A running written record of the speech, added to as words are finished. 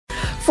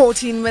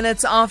14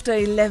 minutes after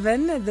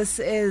 11. This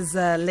is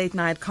Late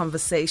Night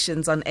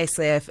Conversations on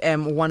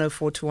SAFM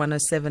 104 to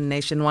 107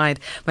 nationwide.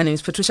 My name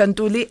is Patricia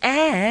Ntuli,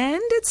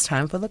 and it's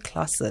time for the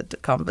Closet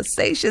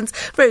Conversations.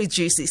 Very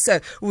juicy.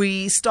 So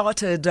we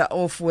started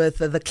off with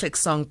the Click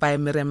song by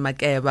Miriam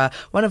Makeba.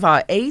 One of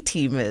our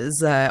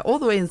A-teamers, all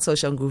the way in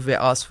Soshanguve,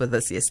 asked for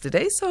this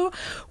yesterday. So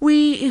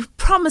we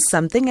promised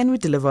something and we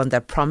deliver on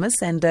that promise.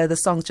 And the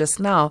song just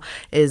now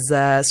is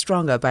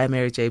Stronger by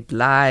Mary J.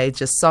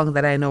 Blige, a song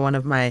that I know one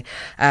of my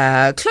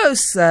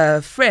close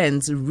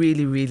friends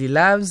really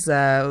loves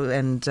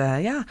and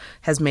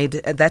has made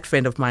that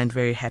friend of mine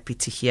very happy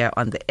to hear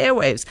on the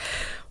airwaves.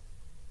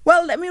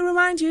 Well, let me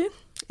remind you,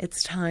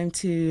 it's time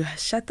to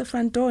shut the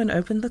front door and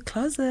open the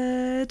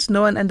closet.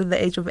 No one under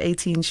the age of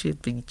 18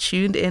 should be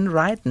tuned in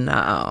right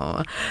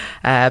now.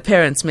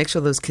 Parents, make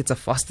sure those kids are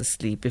fast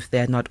asleep if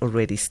they're not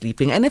already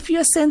sleeping. And if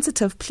you're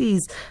sensitive,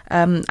 please,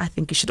 I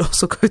think you should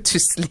also go to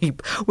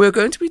sleep. We're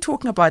going to be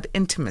talking about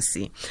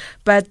intimacy.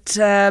 But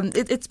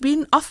it's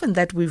been often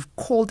that we've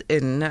called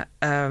in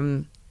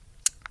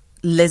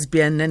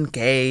lesbian and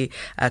gay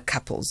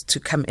couples to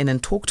come in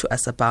and talk to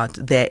us about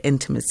their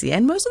intimacy,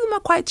 and most of them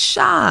are quite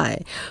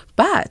shy,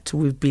 but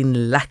we've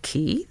been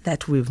lucky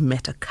that we've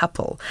met a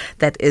couple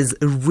that is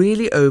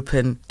really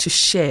open to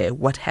share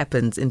what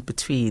happens in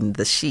between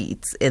the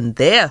sheets in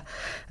their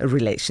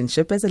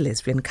relationship as a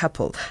lesbian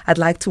couple. I'd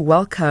like to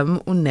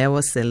welcome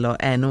Sello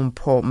and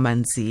Mpho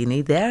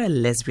Manzini. They're a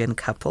lesbian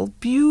couple,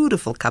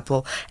 beautiful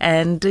couple,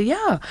 and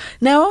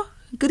now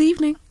good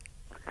evening.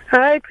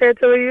 Hi, Pat,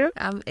 how are you?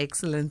 I'm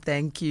excellent,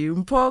 thank you.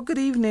 Mpho, good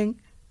evening.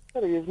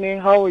 Good evening,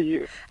 how are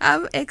you?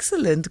 I'm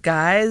excellent,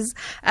 guys.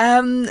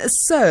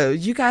 So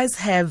you guys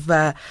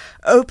have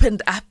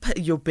opened up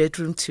your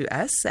bedroom to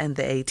us and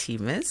the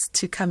A-teamers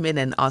to come in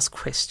and ask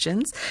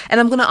questions. And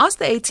I'm going to ask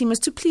the A-teamers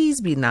to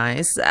please be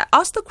nice.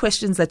 Ask the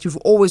questions that you've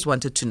always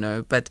wanted to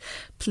know, but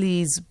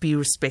please be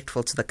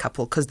respectful to the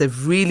couple because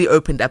they've really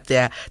opened up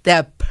their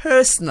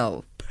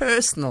personal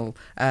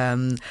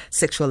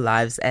sexual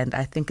lives, and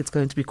I think it's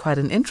going to be quite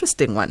an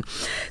interesting one.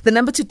 The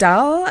number to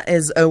dial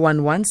is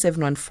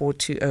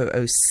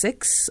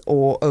 011-714-2006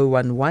 or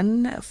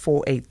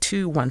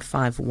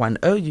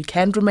 011-482-1510. You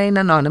can remain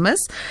anonymous.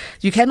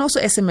 You can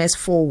also SMS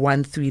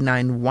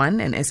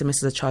 41391, and SMS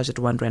is a charge at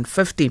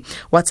R1.50.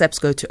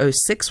 WhatsApps go to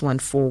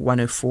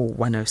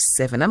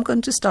 0614-104-107. I'm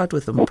going to start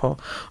with Mpho.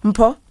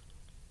 Mpho?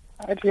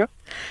 Hi, dear.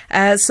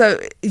 So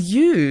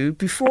you,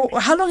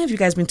 how long have you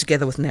guys been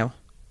together with Neo?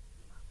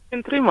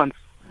 In 3 months.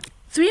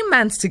 3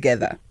 months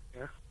together?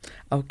 Yeah.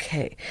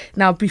 Okay.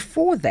 Now,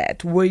 before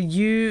that,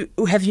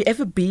 have you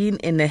ever been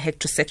in a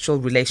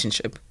heterosexual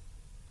relationship?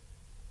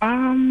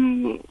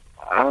 Yeah,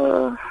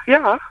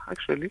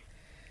 actually.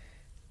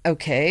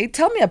 Okay.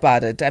 Tell me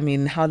about it. I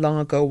mean, how long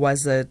ago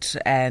was it,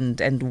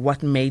 and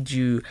what made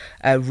you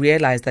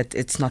realize that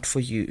it's not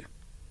for you?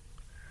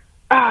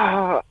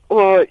 Well,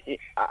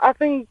 I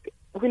think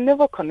we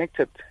never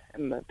connected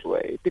in that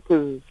way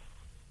because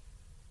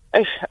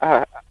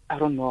I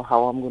don't know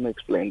how I'm going to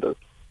explain this,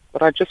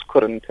 but I just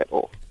couldn't at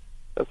all.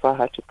 So I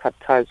had to cut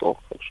ties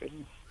off,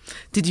 actually.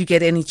 Did you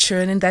get any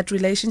churn in that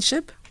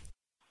relationship?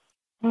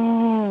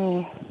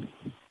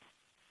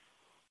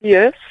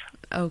 Yes.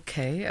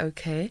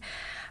 Okay.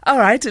 All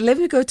right, let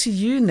me go to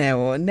you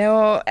now.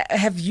 Now,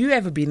 have you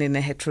ever been in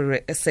a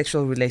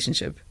heterosexual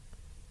relationship?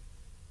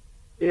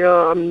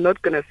 Yeah, I'm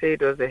not going to say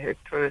it was a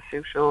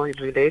heterosexual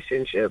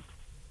relationship.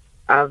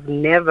 I've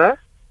never,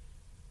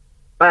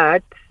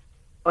 but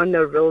on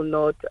a real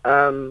note,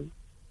 I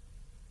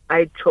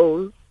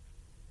chose,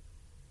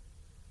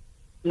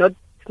 not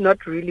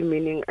really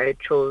meaning I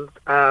chose,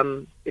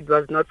 it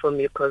was not for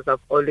me because I've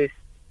always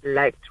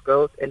liked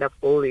girls and I've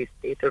always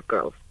dated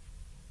girls.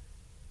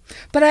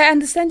 But I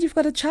understand you've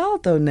got a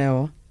child though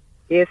now.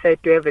 Yes, I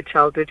do have a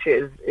child,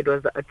 it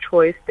was a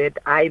choice that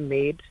I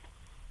made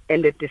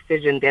and a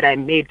decision that I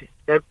made.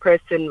 That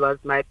person was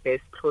my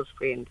best close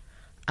friend.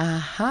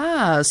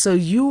 Aha, so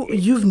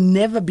you've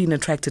never been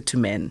attracted to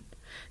men?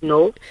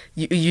 No.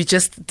 You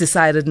just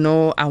decided,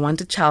 no, I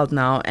want a child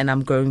now and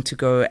I'm going to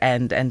go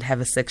and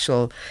have a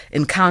sexual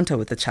encounter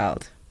with the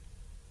child.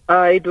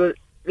 It was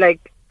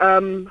like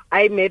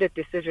I made a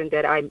decision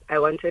that I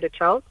wanted a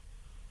child.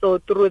 So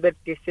through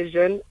that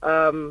decision,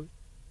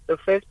 the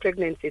first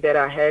pregnancy that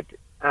I had,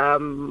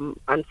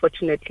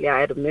 unfortunately I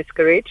had a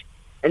miscarriage.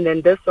 And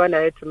then this one I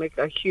had to make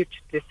a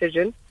huge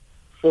decision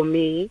for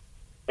me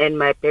and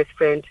my best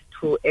friend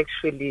to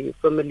actually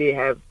formally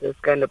have this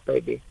kind of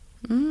baby.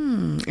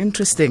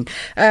 Interesting.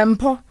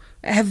 Mpho,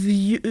 have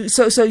you?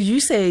 So you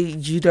say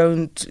you've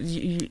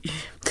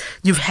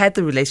had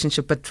the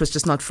relationship, but it was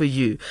just not for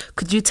you.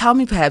 Could you tell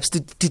me, perhaps,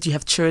 did you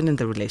have churn in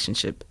the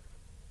relationship?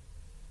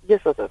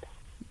 Yes, I did.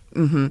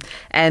 Mm-hmm.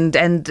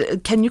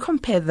 And can you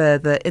compare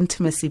the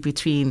intimacy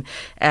between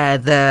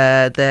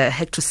the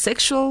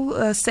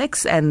heterosexual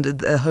sex and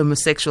the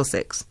homosexual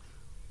sex?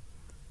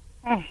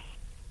 That's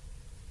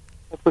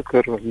a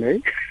good one, eh?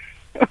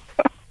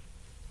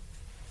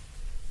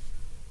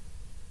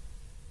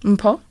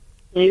 Mpho?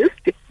 Yes.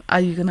 Are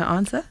you going to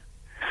answer?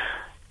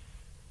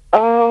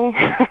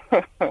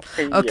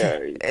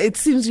 Okay. It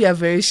seems you are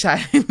very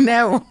shy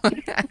now.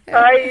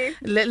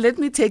 Let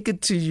me take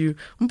it to you.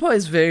 Mpho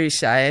is very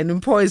shy, and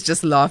Mpho is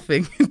just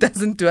laughing. It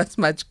doesn't do us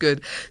much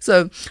good.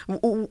 So,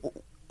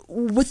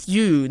 with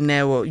you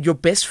now, your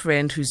best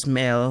friend who's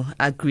male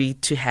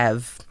agreed to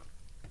have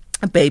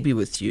a baby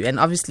with you, and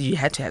obviously you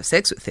had to have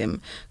sex with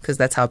him because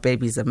that's how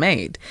babies are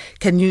made.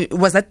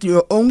 Was that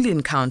your only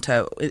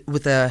encounter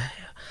with a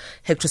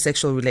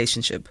heterosexual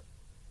relationship?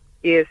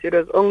 Yes, it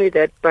was only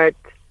that, but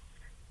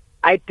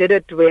I did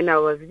it when I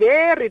was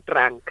very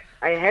drunk.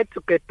 I had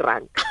to get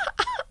drunk.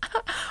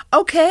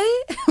 Okay,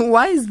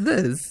 why is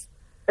this?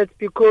 It's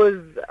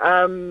because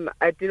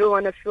I didn't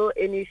want to feel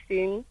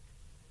anything,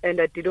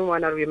 and I didn't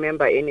want to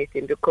remember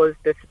anything, because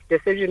the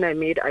decision I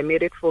made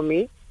it for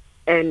me.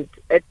 And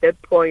at that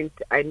point,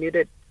 I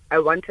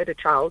wanted a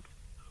child,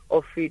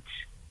 of which,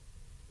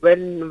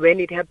 when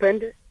it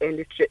happened, and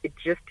it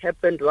just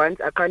happened once.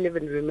 I can't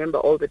even remember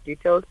all the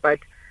details, but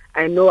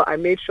I know I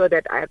made sure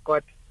that I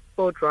got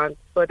so drunk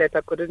so that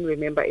I couldn't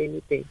remember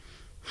anything.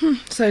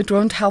 So it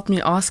won't help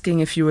me asking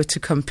if you were to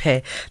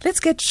compare. Let's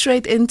get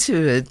straight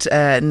into it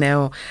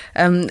now.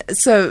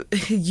 So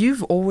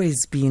you've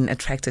always been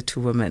attracted to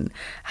women.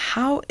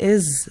 How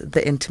is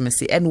the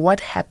intimacy and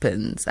what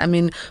happens? I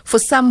mean, for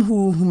some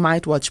who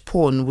might watch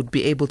porn would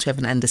be able to have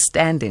an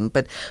understanding,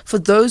 but for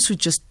those who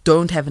just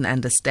don't have an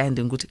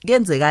understanding,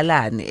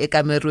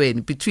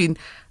 between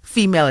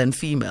female and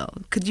female,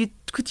 could you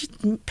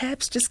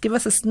perhaps just give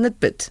us a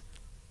snippet?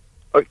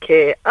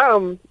 Okay.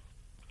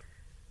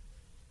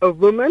 A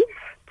woman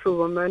to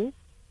woman,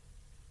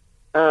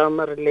 a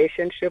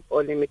relationship,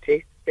 or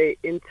limited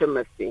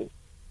intimacy.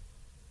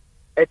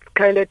 It's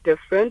kind of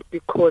different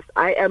because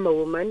I am a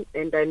woman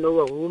and I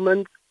know a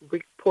woman's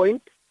weak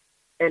point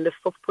and a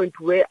soft point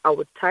where I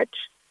would touch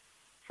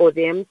for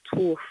them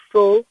to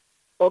feel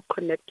or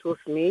connect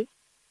with me.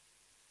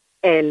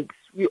 And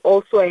we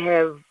also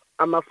have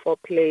Mpho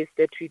plays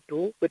that we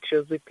do, which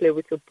is we play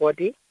with the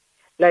body.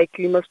 Like,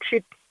 you must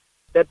treat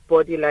that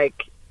body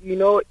like,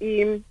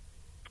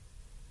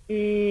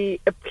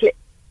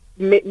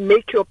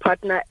 make your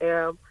partner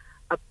a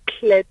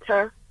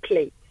platter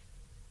plate,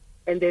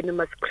 and then you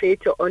must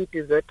create your own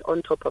dessert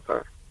on top of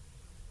her.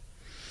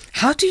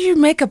 How do you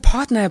make a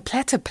partner a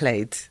platter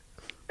plate?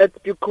 It's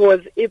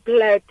because a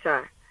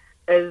platter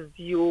is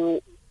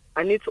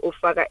I need to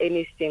offer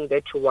anything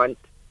that you want.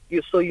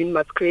 So you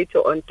must create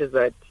your own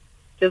dessert.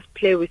 Just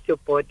play with your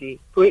body.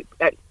 Play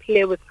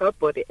with her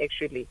body,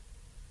 actually.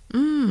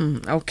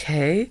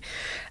 Okay.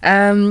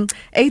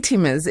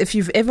 A-teamers, if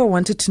you've ever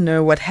wanted to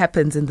know what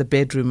happens in the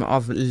bedroom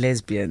of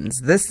lesbians,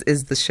 this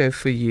is the show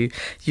for you.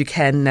 You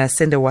can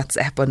send a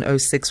WhatsApp on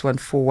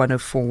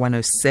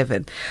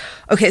 0614104107.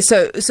 Okay,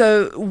 so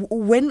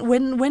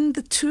when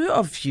the two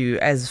of you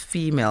as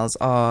females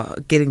are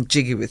getting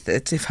jiggy with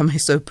it, if I may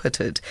so put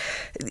it,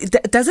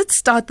 does it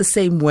start the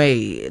same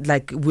way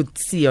like we'd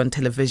see on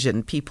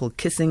television, people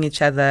kissing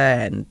each other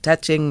and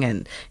touching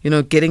and,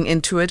 getting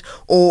into it,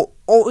 or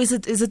is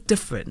it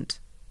different?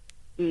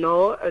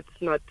 No,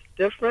 it's not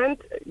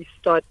different. You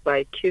start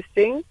by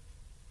kissing,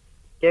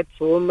 gets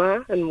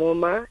warmer and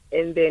warmer,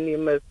 and then you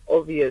must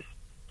obviously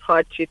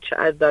touch each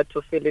other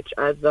to feel each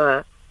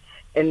other,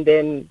 and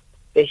then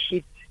the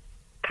heat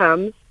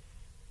comes.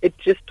 It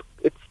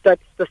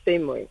starts the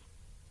same way.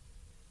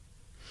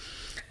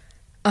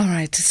 All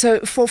right. So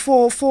for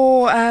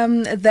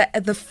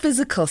the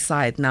physical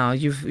side now,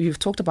 you've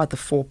talked about the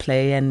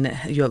foreplay and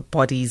your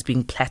bodies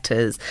being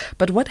platters,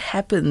 but what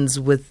happens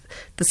with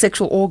the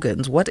sexual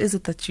organs? What is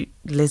it that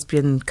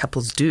lesbian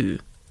couples do?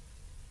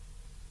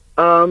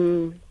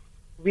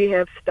 We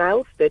have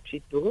styles that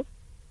we do,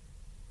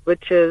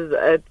 which is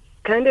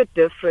kind of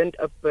different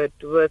a bit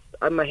with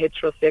a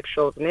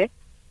heterosexual,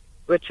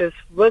 which is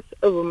with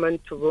a woman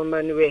to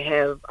woman. We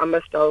have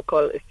a style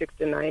called a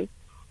 69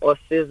 or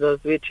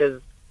scissors, which is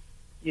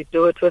you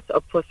do it with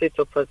opposite,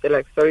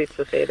 like, sorry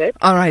to say that.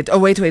 All right. Oh,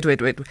 wait.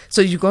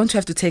 So you're going to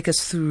have to take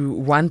us through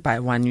one by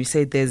one. You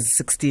say there's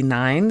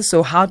 69.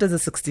 So how does a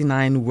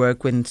 69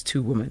 work when it's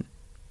two women?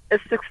 A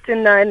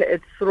 69,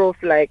 it's sort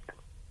of like,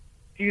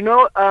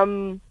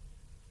 how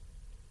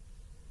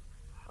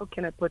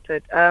can I put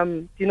it?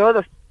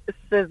 The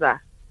scissor?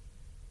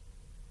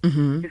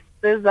 Mm-hmm. The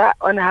scissor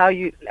on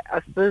a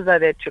scissor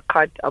that you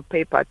cut a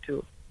paper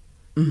to.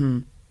 Mm-hmm.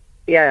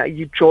 Yeah,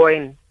 you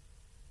join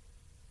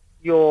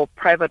your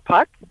private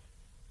parts.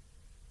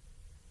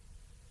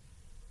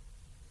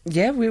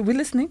 Yeah, we're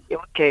listening.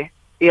 Okay.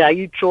 Yeah,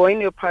 you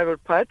join your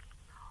private parts,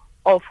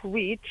 of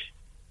which,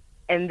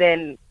 and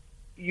then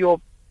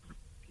your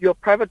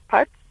private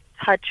parts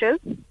touches,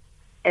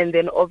 and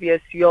then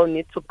obviously you'll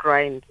need to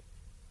grind.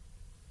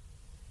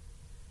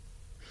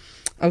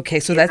 Okay,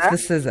 so that's the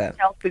scissor.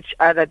 Help each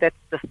other, that's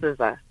the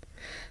scissor.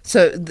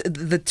 So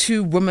the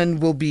two women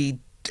will be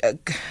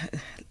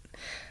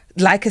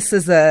like a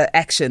scissor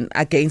action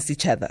against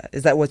each other.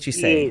 Is that what you're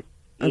saying?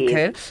 Yes.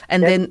 Okay. Yes.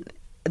 And then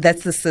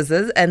that's the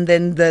scissors. And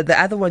then the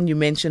other one you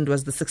mentioned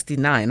was the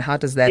 69. How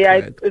does that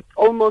work? It's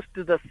almost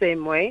the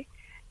same way.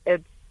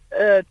 It's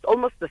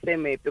almost the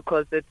same way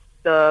because it's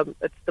the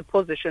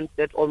positions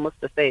that's almost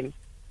the same.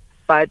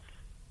 But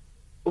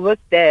with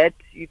that,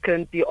 you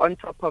can be on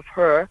top of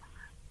her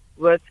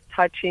with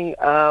touching,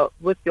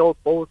 with your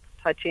both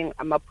touching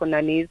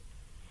amaponanis,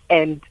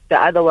 and the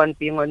other one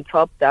being on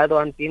top, the other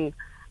one being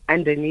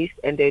underneath,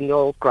 and then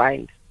you'll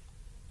grind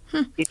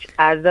each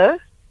other,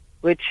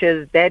 which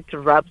is that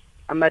rubs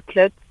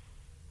amatlet,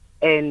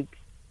 and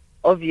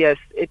obvious,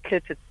 it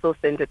is so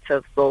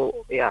sensitive,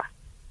 so yeah.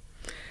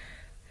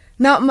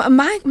 Now,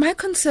 my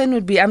concern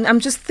would be, I'm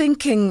just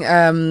thinking,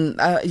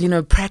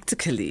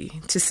 practically,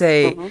 to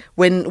say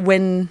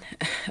when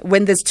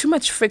there's too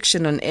much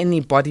friction on any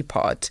body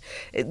part,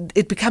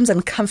 it becomes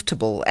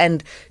uncomfortable,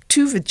 and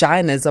two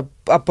vaginas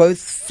are both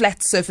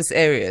flat surface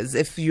areas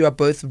if you are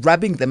both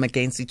rubbing them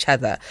against each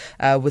other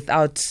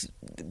without,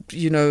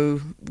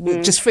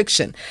 just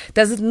friction.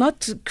 Does it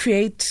not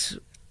create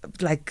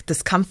like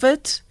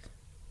discomfort?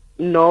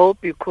 No,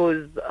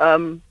 because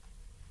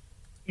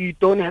you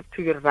don't have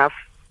to be rough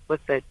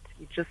with it.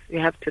 You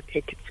have to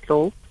take it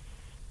slow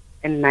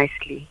and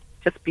nicely.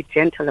 Just be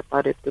gentle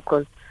about it,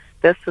 because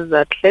this is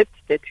a clit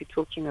that you're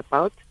talking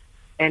about,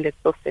 and it's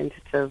so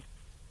sensitive.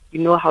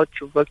 You know how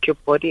to work your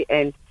body,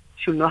 and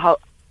she'll know how.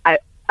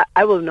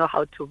 I will know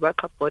how to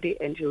work her body,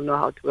 and she'll know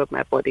how to work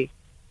my body.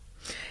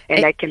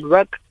 And I can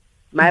work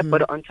my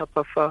body on top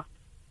of her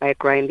by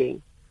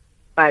grinding.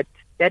 But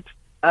that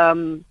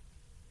when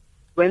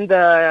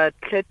the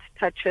clit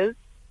touches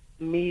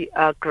me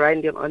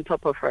grinding on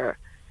top of her,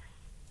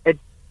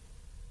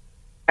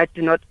 I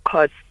do not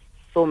cause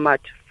so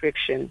much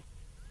friction,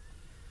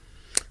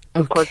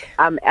 because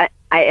I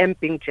am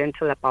being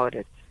gentle about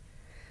it,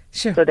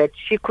 sure, so that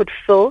she could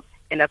feel,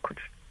 and I could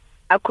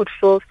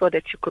feel, so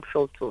that she could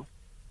feel too.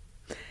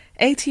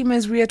 A-Team,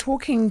 as we are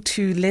talking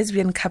to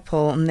lesbian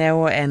couple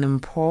Neo and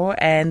Mpho,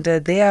 and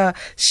they are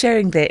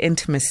sharing their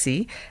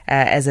intimacy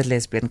as a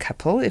lesbian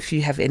couple. If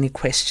you have any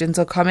questions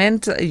or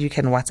comment, you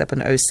can WhatsApp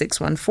on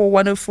 0614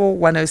 104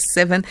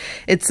 107.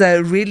 It's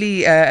a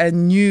really a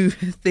new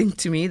thing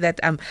to me that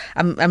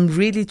I'm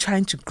really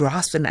trying to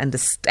grasp and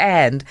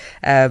understand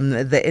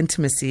the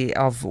intimacy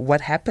of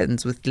what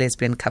happens with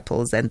lesbian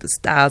couples and the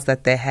styles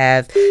that they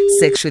have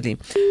sexually.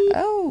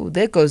 Oh,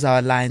 there goes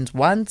our lines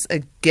once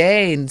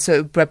again.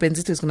 So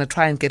Brabenzito is going to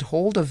try and get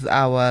hold of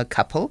our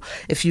couple.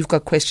 If you've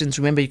got questions,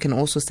 remember you can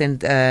also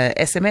send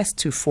SMS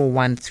to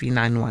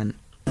 41391.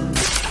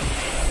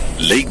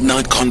 Late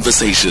Night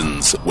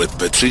Conversations with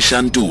Patricia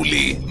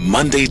Nduli,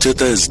 Monday to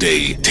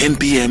Thursday, 10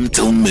 p.m.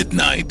 till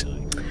midnight.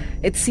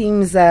 It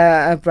seems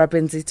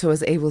Brabenzito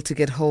was able to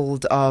get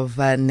hold of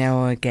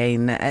Neo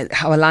again.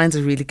 Our lines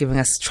are really giving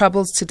us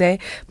troubles today,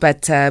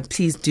 but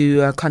please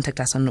do contact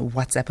us on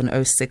WhatsApp on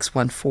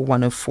 0614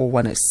 104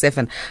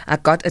 107. I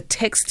got a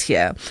text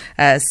here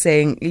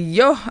saying,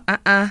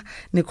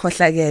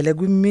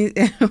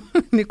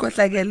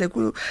 nikhohlakele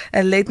ku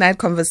late night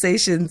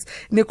conversations.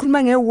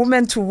 Nikhuluma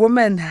nge-woman to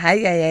woman.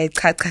 Hayi,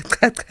 cha.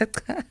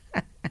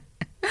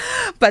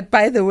 But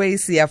by the way,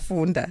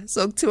 siyafunda.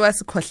 So kuthiwa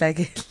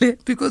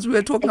sikhohlakele because we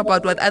are talking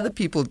about what other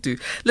people do.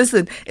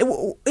 Listen,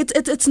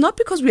 it's not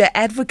because we are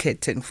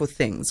advocating for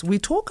things. We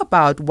talk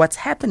about what's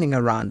happening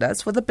around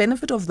us for the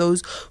benefit of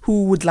those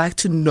who would like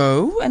to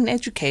know and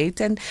educate,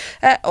 and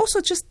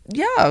also just,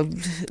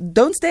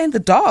 don't stay in the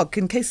dark.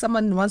 In case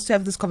someone wants to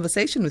have this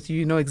conversation with you,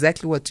 you know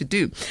exactly what to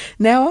do.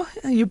 Now,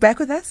 are you back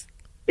with us?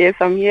 Yes,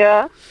 I'm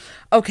here.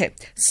 Okay,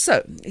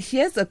 so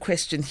here's a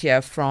question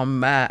here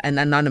from an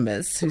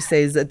anonymous who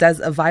says, does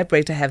a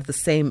vibrator have the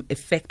same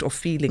effect or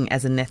feeling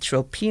as a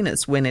natural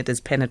penis when it is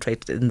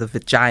penetrated in the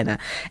vagina?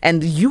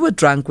 And you were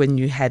drunk when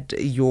you had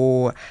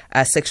your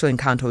sexual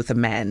encounter with a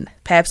man.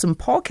 Perhaps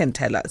Mpho can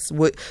tell us,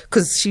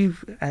 because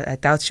I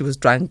doubt she was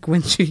drunk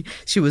when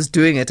she was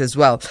doing it as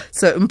well.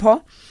 So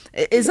Mpho,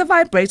 is a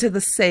vibrator the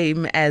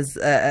same as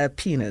a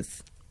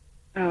penis?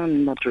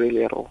 Not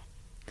really at all.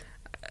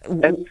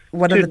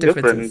 What are the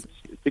differences?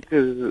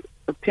 Because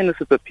a penis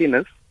is a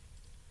penis,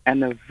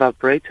 and a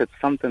vibrator is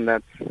something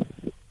that's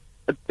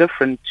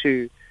different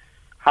to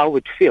how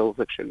it feels,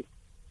 actually.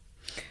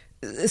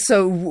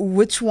 So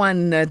which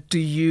one do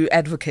you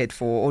advocate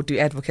for, or do you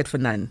advocate for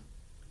none?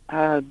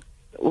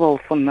 Well,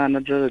 for none,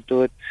 I'd rather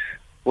do it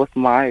with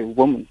my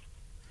woman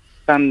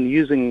than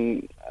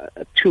using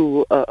a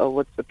toy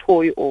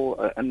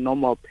or a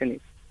normal penis.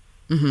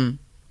 Mm-hmm.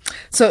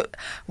 So,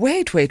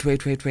 wait.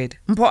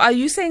 Mpho, are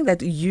you saying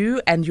that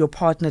you and your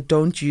partner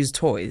don't use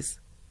toys?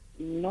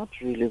 Not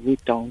really, we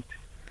don't.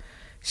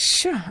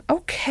 Sure,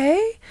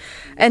 okay.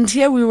 And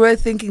here we were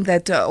thinking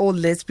that all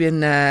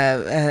lesbians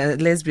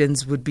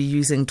would be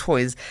using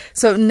toys.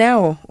 So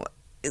now,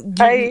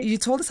 you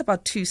told us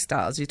about two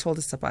styles. You told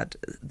us about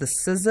the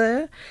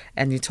scissor,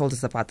 and you told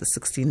us about the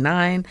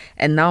 69,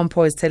 and now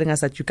Mpho is telling us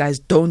that you guys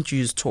don't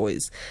use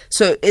toys.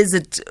 So is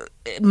it,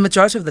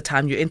 majority of the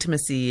time, your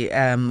intimacy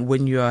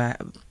when you're,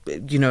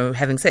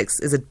 having sex,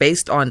 is it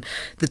based on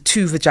the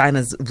two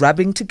vaginas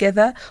rubbing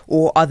together,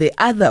 or are there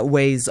other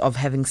ways of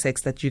having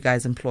sex that you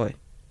guys employ?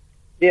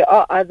 There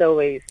are other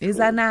ways. Is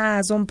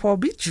Mpho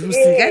be juicy?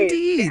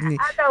 Yes,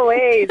 other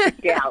ways,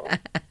 girl.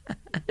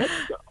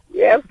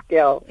 Yes,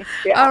 girl.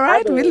 Yeah, All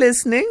right, other we're ways.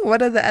 listening.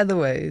 What are the other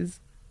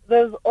ways?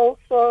 There's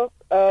also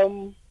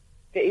there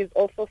is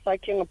also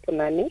sucking a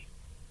punani.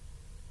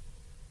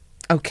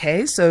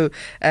 Okay, so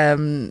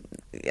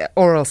yeah,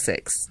 oral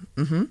sex.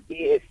 Mm-hmm.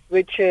 Yes,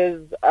 which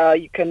is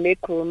you can make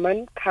a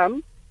woman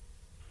come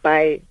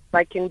by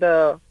sucking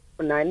the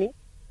punani.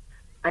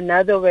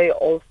 Another way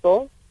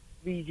also,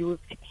 we use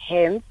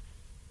hands,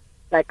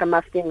 like my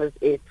fingers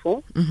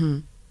too, Mm-hmm.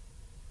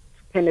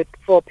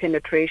 for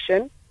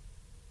penetration.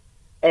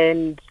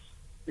 And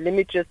let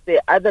me just say,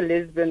 other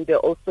lesbian, they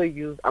also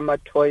use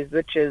toys,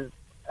 which is,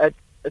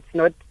 it's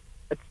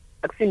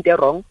in there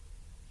wrong,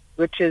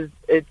 which is,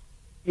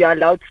 you're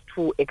allowed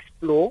to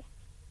explore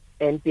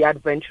and be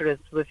adventurous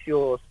with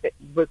your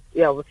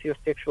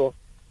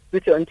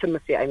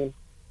intimacy, I mean,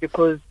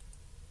 because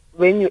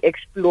when you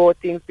explore,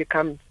 things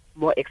become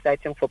more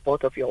exciting for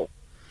both of you.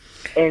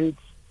 And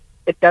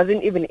it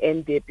doesn't even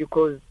end there,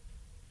 because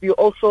we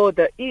also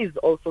do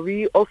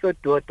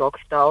a dog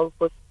style,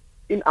 but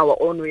in our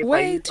own way.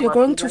 Wait, you're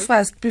going too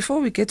fast.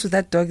 Before we get to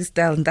that doggy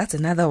style, and that's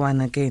another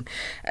one again.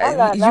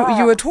 la, la.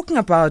 You were talking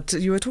about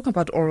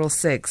oral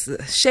sex,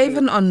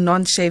 shaven or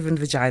non-shaven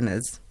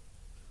vaginas.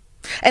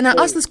 And I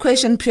ask this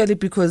question purely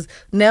because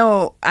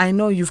now I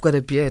know you've got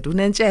a beard.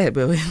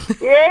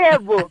 Yeah,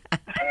 boo.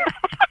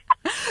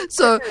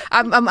 So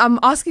I'm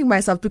asking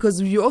myself,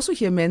 because you also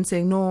hear men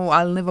saying, no,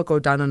 I'll never go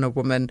down on a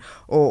woman,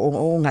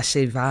 or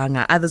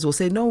ngashevanga. Others will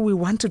say, no, we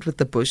want it with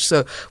the bush.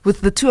 So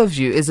with the two of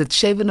you, is it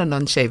shaven or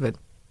non-shaven?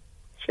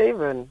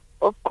 Shaven.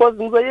 Of course,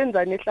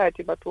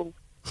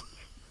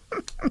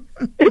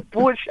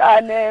 bush,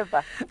 I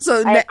never.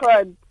 So I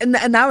can't.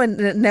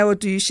 now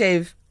do you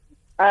shave?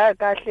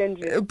 But in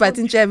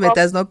Chebe it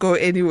does not go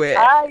anywhere.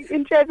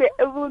 In Chebe,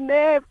 it will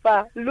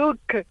never.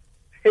 Look.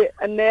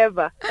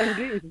 Never.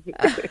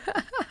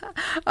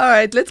 All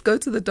right, let's go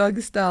to the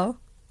doggy style.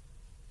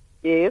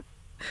 Yes.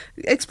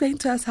 Explain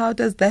to us, how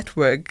does that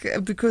work?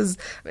 Because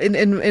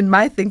in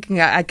my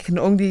thinking, I can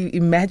only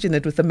imagine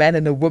it with a man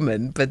and a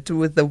woman, but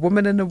with a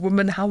woman and a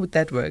woman, how would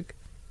that work?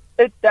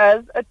 It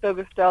does. A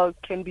doggy style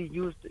can be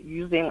used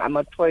using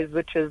toys,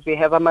 which is we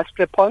have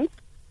strap-ons.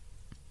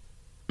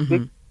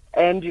 Mm-hmm.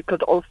 And you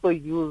could also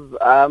use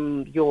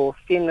your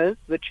fingers,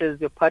 which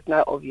is your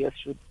partner of yours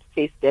should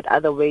face that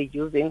other way,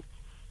 using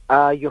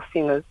your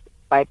fingers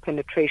by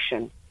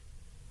penetration.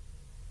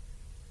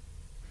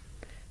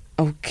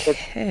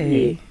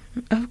 Okay.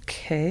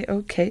 Okay.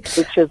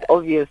 Which is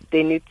obvious.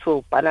 They need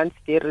to balance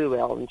very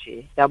well.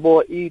 John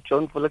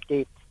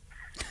Volocate.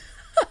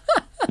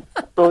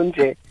 So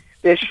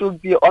they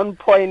should be on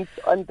point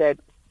on that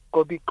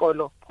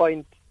Gobikolo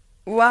point.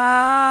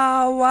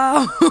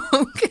 Wow.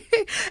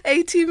 Okay.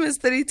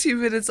 32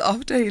 minutes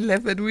after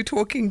 11. We're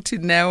talking to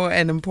Neo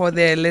and Mpho.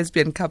 They're a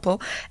lesbian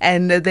couple,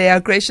 and they are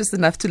gracious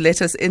enough to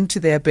let us into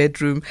their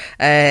bedroom.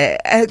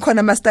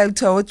 Khona mastyle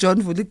to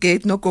John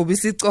Vuligate no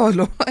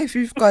Kobisicolo. If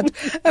you've got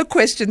a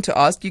question to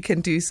ask, you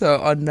can do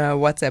so on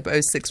WhatsApp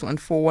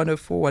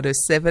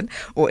 0614104107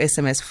 or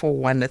SMS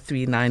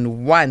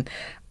 41391.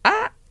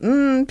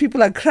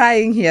 People are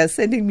crying here,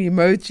 sending me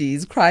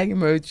crying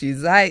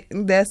emojis.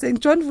 They're saying,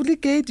 John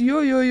Vuligate, yo.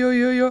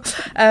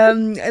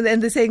 And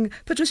they're saying,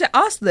 Patricia,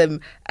 ask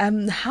them,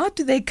 how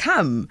do they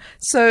come?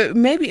 So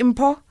maybe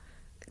Mpho,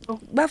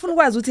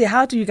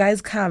 how do you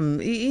guys come?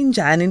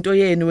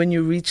 When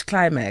you reach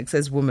climax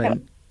as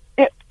women?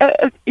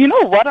 You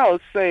know what I'll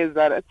say is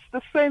that it's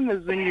the same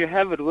as when you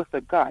have it with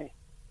a guy.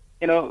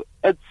 You know,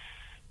 it's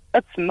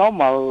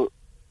normal,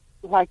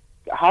 like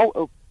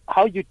how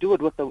you do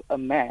it with a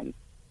man.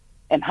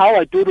 And how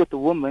I do it with a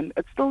woman,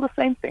 it's still the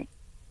same thing.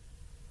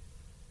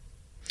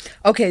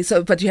 Okay,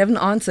 so, but you haven't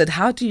answered.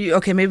 How do you,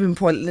 okay, maybe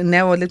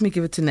Neo, let me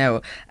give it to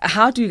Neo.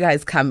 How do you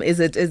guys come?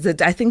 Is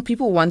it, I think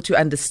people want to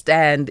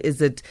understand,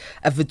 is it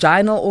a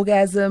vaginal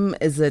orgasm?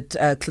 Is it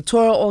a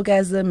clitoral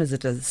orgasm? Is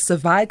it a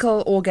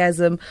cervical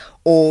orgasm?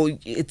 Or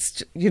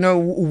it's,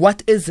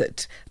 what is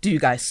it? Do you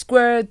guys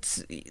squirt?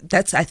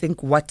 That's, I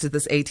think, what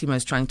this A-team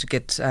is trying to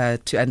get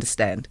to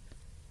understand.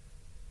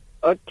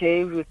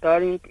 Okay, we're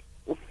starting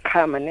with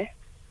Kamane.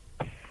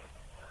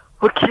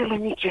 Okay, let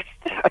me just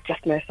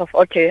adjust myself.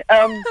 Okay.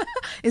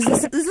 Is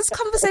this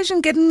conversation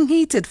getting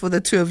heated for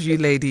the two of you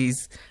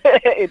ladies?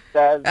 It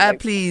does.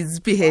 Please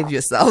behave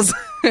yourselves.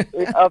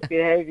 We are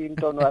behaving,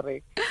 don't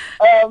worry.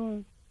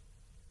 Through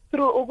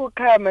Ugu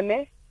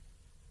Kamane,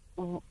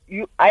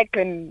 I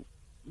can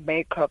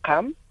make her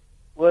come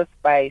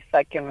by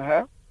sucking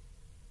her,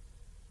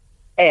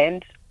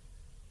 and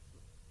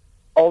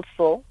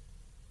also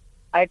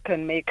I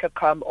can make her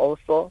come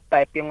also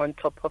by being on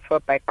top of her,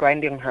 by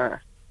grinding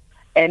her.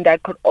 And I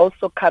could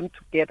also come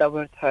together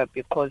with her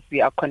because we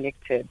are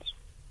connected.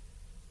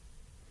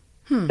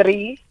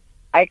 3,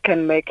 I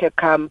can make her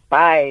come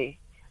by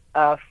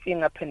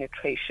finger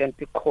penetration,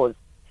 because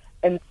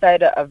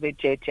inside a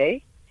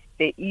VJJ,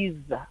 there is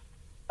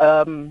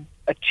a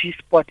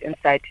G-spot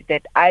inside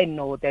that I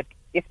know that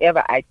if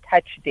ever I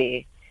touch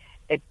there,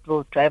 it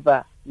will drive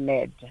her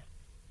mad.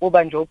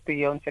 Ubanjo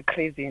Beyonce,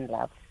 crazy in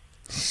love.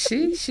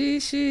 She.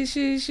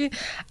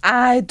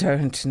 I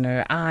don't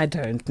know.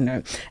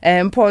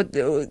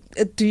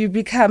 Mpho, do you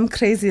become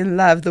crazy in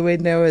love the way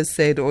Noah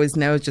said, or is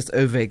Noah just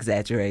over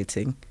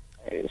exaggerating?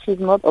 She's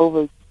not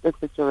over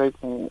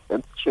exaggerating.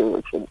 It's true,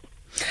 actually.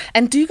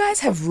 And do you guys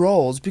have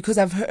roles? Because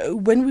I've heard,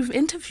 when we've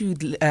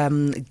interviewed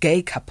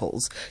gay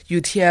couples,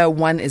 you'd hear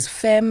one is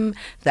femme,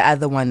 the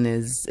other one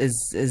is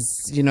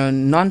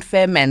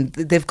non-femme, and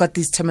they've got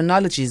these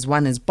terminologies.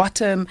 One is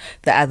bottom,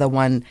 the other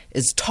one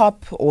is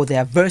top, or they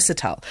are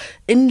versatile.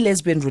 In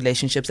lesbian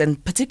relationships,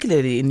 and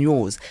particularly in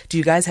yours, do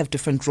you guys have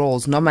different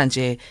roles? Noma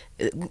nje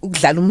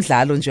udlala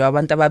umdlalo nje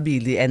wabantu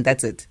ababili and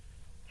that's it?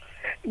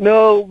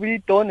 No,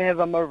 we don't have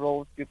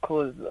roles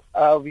because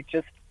we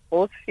just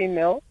both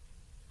female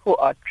who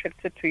are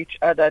attracted to each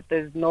other.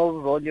 There's no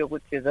role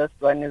which is this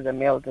one is a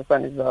male, this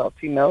one is a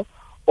female,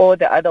 or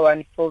the other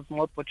one feels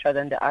more butcher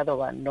than the other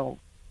one. No.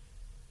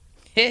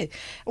 Hey,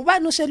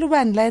 ubani ushela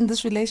ubani la in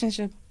this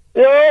relationship?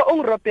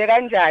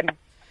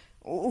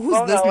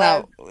 Who's this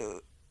now?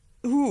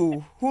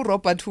 Who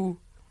Robert who?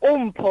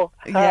 Mpho.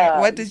 Yeah,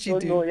 what did you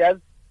do? Know, yes.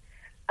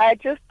 I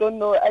just don't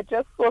know. I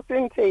just saw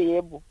things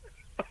yebo.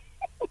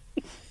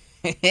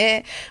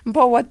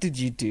 Mpho, what did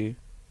you do?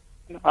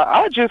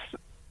 I just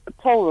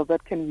told her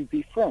that can we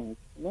be friends?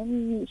 And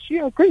then she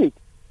agreed.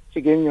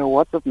 She gave me a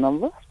WhatsApp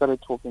number,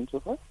 started talking to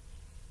her.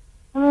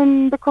 And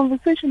then the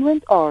conversation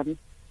went on.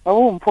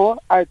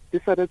 I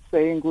decided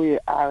saying,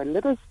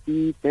 let us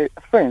be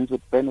friends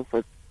with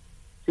benefits.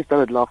 She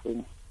started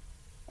laughing.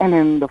 And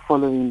then the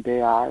following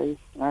day, I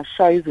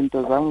shy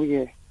into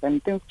Zambia,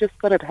 and things just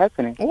started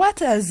happening.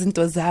 What is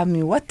into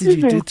Zambia? What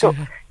did you do to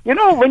her? You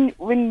know,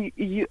 when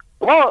you,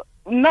 well,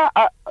 no,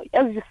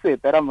 as you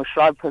said, that I'm a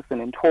shy person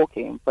in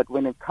talking, but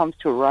when it comes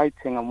to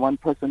writing, I'm one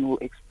person who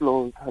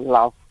explores her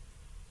love.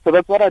 So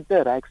that's what I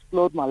did. I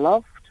explored my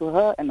love to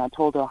her, and I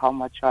told her how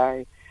much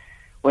at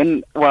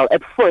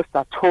first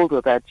I told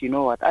her that, you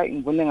know what,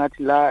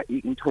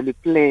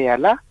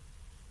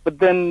 but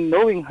then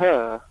knowing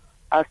her,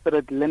 I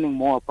started learning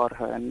more about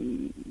her,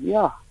 and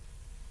yeah.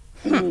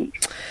 Well,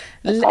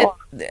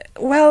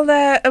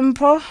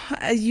 Mpho,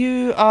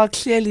 you are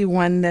clearly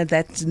one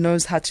that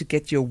knows how to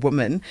get your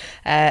woman,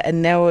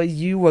 and now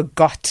you were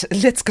got.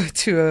 Let's go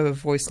to a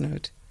voice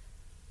note.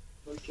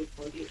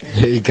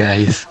 Hey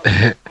guys,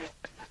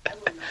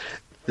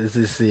 this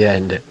is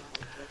Sianda.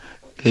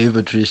 Hey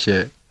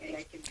Patricia.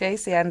 Okay,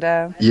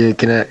 Sianda. Yeah,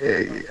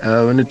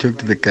 I want to talk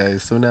to the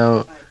guys. So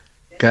now,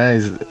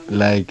 guys,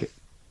 like,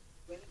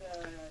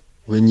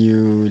 when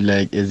you,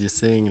 like, as you're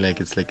saying,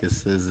 like, it's like a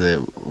scissor,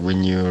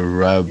 when you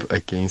rub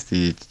against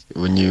it,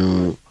 when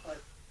you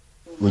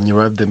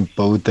rub them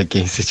both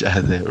against each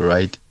other,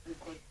 right?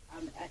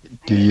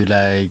 Do you,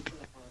 like,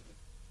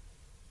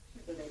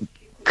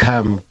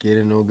 get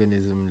an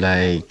organism,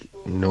 like,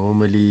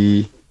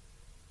 normally?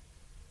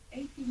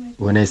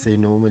 When I say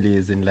normally,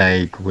 as in,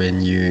 like,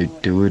 when you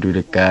do it with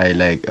a guy,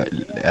 like,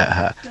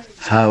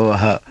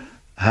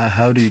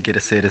 how do you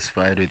get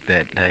satisfied with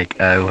that?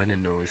 Like, I want to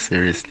know,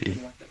 seriously.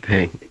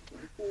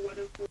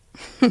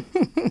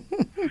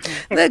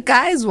 The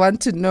guys want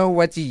to know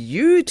what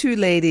you two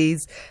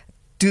ladies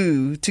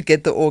do to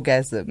get the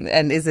orgasm,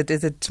 and is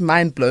it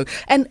mind blowing?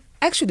 And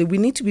actually, we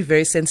need to be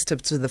very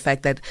sensitive to the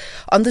fact that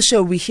on the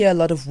show we hear a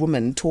lot of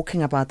women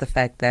talking about the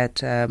fact that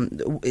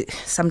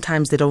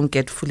sometimes they don't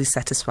get fully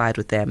satisfied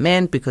with their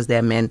men because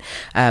their men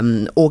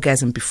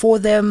orgasm before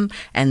them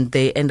and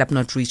they end up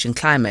not reaching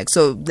climax.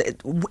 So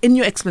in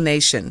your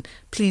explanation,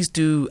 please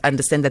do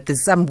understand that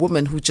there's some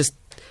women who just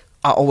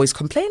are always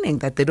complaining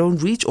that they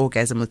don't reach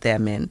orgasm with their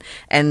men.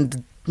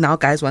 And now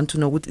guys want to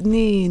know,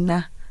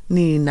 Nina,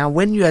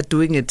 when you are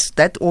doing it,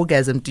 that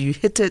orgasm, do you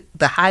hit it,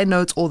 the high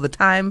notes all the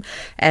time?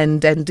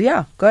 And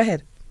yeah, go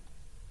ahead.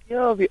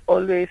 Yeah, we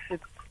always,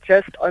 it's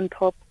just on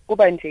top,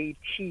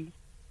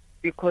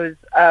 because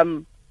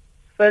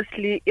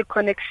firstly, a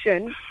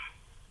connection,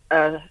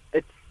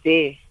 it's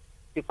there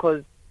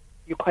because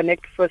you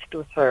connect first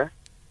with her.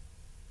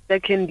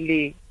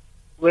 Secondly,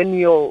 when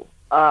you're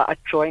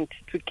joined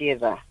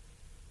together,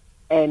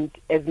 and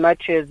as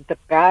much as the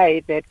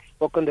guy that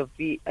spoke on the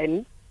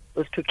VN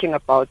was talking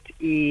about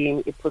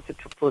a pussy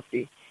to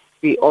pussy,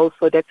 we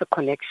also, that's a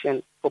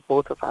connection for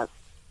both of us.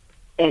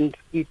 And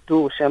we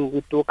do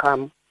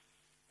come.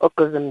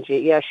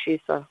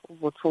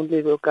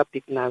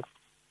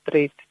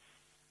 Straight.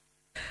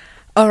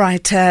 All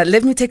right,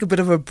 let me take a bit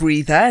of a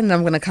breather and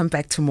I'm going to come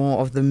back to more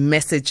of the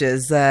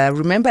messages.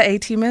 Remember,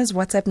 A-teamers,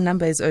 WhatsApp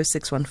number is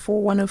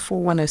 0614 104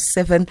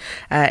 107.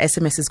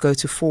 SMSs go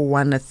to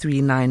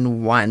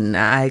 41391.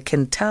 I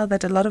can tell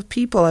that a lot of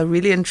people are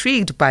really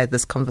intrigued by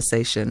this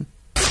conversation.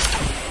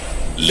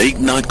 Late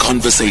Night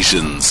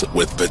Conversations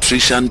with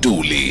Patricia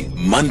Nduli,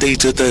 Monday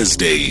to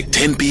Thursday,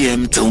 10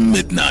 p.m. till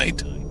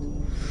midnight.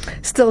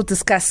 Still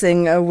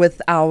discussing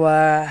with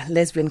our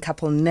lesbian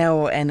couple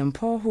Neo and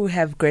Mpho, who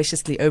have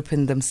graciously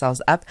opened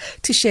themselves up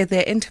to share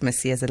their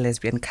intimacy as a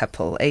lesbian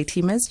couple.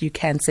 A-teamers, you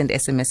can send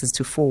SMSs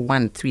to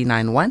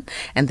 41391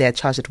 and they are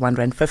charged at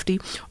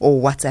R1.50,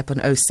 or WhatsApp on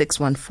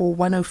 0614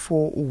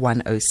 104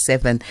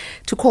 107.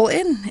 To call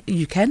in,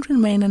 you can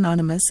remain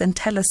anonymous and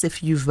tell us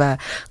if you've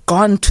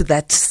gone to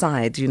that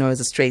side, as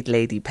a straight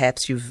lady.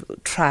 Perhaps you've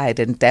tried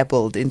and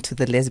dabbled into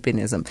the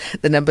lesbianism.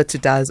 The number to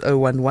dial is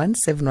 011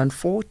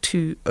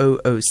 714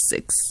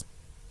 2006.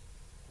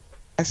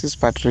 This is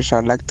Patricia.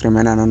 I'd like to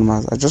remain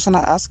anonymous. I just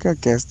want to ask your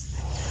guest,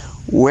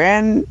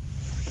 when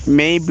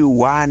maybe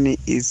one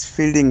is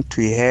feeling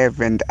to have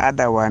and the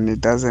other one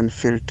doesn't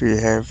feel to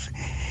have,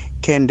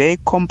 can they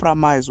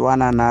compromise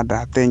one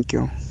another? Thank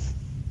you.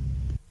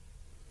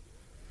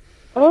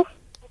 Oh,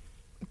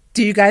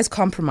 do you guys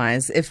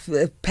compromise if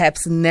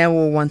perhaps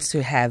Neo wants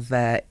to have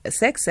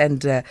sex and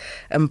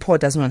Mpho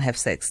doesn't want to have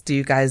sex? Do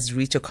you guys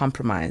reach a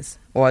compromise?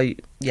 Or,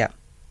 yeah.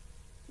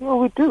 Well,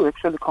 we do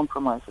actually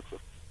compromise with it.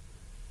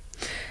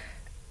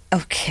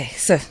 Okay,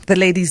 so the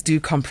ladies do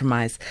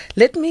compromise.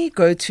 Let me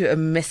go to a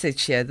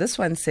message here. This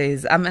one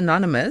says, I'm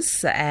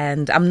anonymous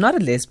and I'm not a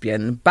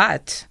lesbian,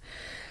 but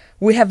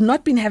we have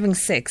not been having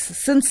sex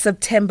since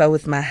September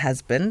with my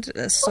husband,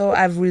 so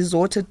I've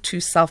resorted to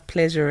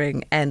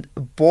self-pleasuring, and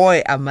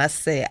boy, I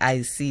must say,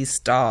 I see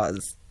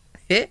stars.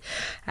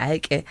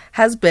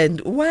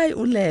 Husband, why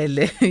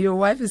ulele? Your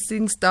wife is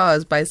seeing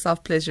stars by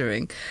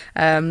self-pleasuring.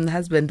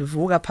 Husband,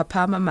 vuga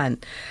papa man.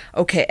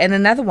 Okay, and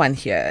another one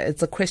here.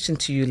 It's a question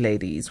to you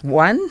ladies.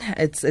 One,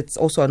 it's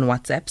also on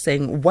WhatsApp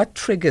saying, what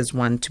triggers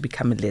one to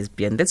become a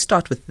lesbian? Let's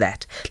start with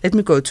that. Let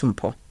me go to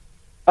Mpho.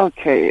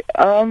 Okay.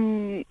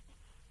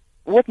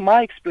 What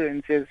my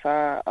experience is,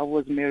 I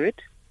was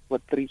married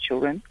with 3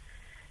 children.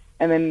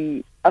 And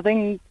then I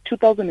think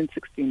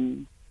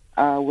 2016,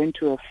 I went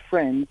to a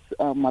friend's,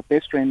 my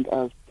best friend,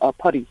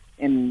 party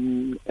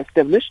in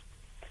Established.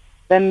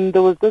 Then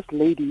there was this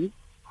lady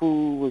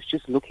who was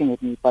just looking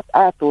at me. But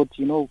I thought,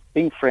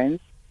 being friends,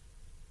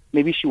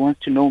 maybe she wants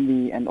to know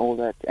me and all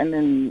that. And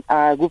then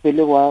I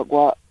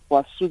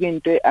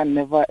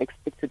never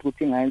expected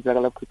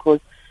because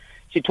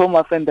she told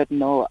my friend that,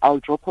 no, I'll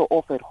drop her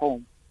off at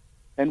home.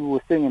 Then we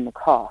were sitting in the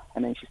car,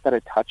 and then she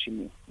started touching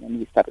me, and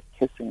we started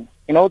kissing.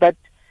 That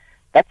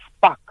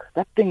spark,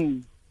 that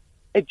thing,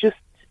 it just,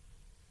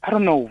 I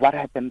don't know what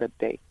happened that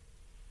day.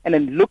 And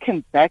then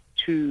looking back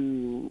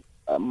to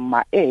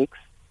my ex,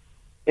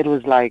 it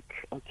was like,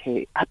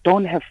 okay, I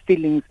don't have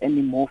feelings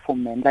anymore for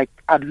men. Like,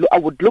 I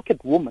would look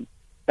at women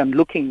than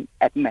looking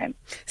at men.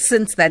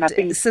 Since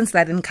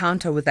that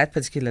encounter with that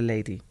particular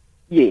lady?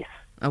 Yes.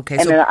 Okay.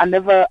 And then I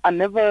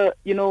never,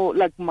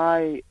 like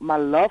my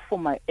love for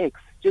my ex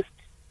just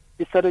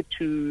decided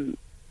to,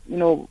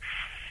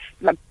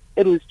 like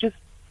it was just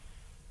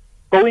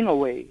going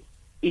away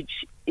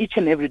each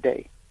and every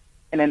day.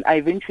 And then I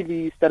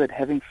eventually started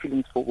having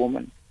feelings for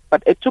women.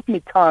 But it took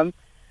me time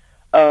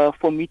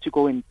for me to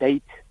go and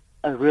date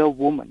a real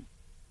woman.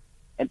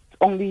 It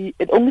only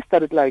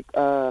started like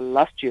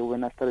last year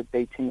when I started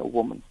dating a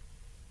woman.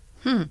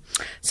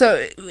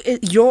 So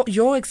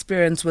your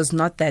experience was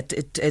not that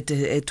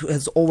it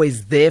was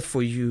always there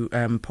for you,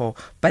 Mpho,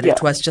 but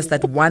it was just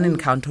that one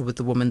encounter with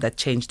the woman that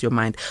changed your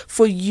mind.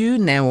 For you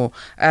now,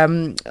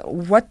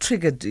 what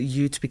triggered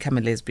you to become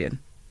a lesbian?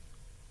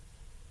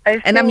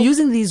 And I'm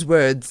using these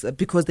words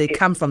because they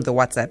come from the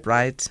WhatsApp,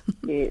 right?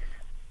 Yes.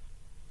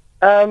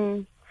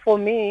 For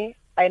me,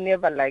 I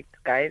never liked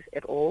guys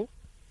at all.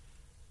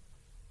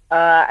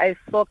 I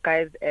saw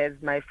guys as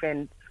my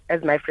friends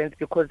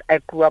because I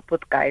grew up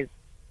with guys.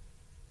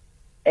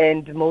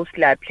 And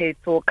mostly I played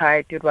soccer,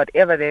 I did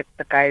whatever the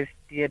guys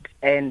did,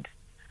 and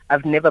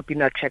I've never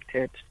been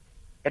attracted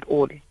at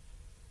all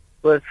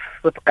with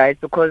guys,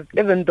 because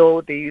even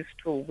though they used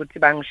to like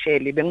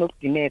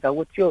I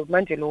would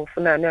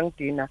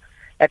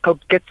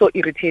get so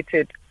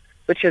irritated,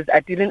 which is I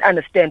didn't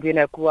understand when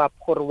I grew up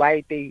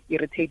why they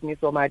irritate me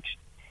so much.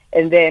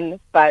 And then,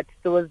 but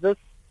there was this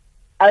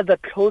other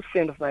close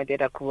friend of mine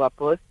that I grew up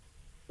with,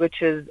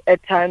 which is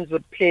at times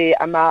would play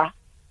ama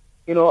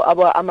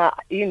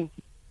in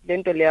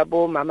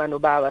mama no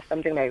baba,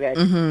 something like that.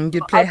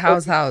 You'd play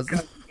house.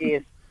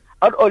 Yes.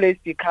 I'd always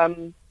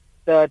become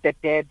the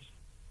dad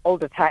all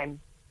the time.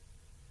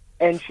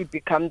 And she'd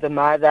become the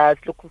mother,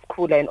 look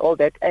cool and all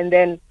that. And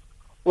then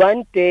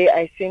one day,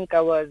 I think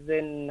I was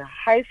in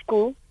high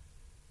school.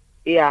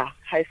 Yeah,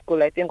 high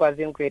school. I think I was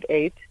in grade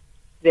 8.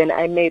 Then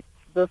I met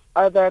this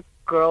other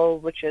girl,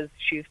 she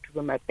used to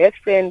be my best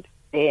friend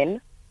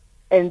then.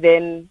 And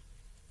then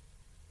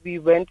we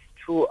went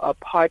to a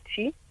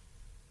party.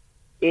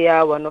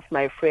 Yeah, one of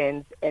my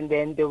friends. And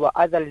then there were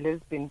other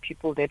lesbian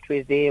people that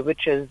were there,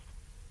 which is,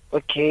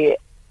 okay,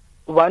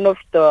 one of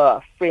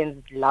the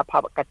friends,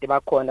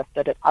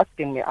 started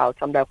asking me out.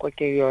 I'm like,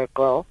 okay, you're a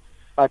girl,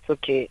 but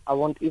okay, I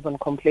won't even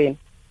complain.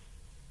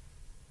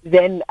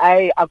 Then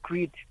I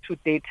agreed to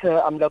date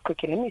her. I'm like,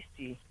 okay, let me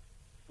see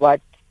what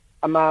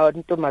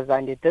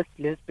this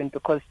lesbian,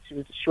 because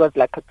she was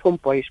like a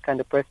tomboyish kind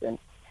of person.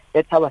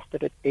 That's how I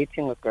started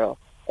dating a girl.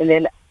 And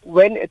then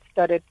when it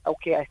started,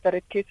 I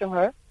started kissing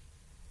her,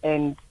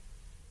 and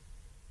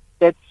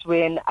that's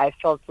when I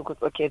felt,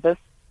 okay, this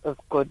is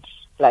good.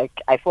 Like,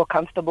 I feel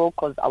comfortable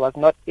because I was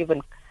not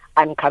even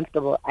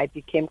uncomfortable. I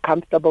became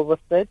comfortable with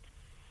it.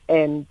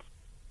 And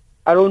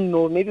I don't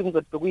know, maybe it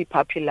was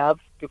puppy love,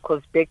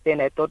 because back then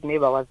I thought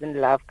maybe I was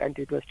in love and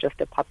it was just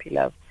a puppy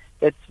love.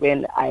 That's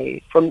when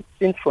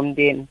from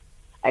then,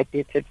 I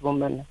dated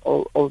women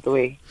all the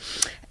way.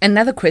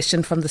 Another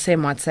question from the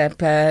same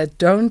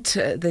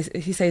WhatsApp.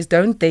 He says,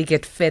 don't they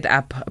get fed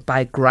up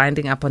by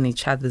grinding up on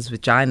each other's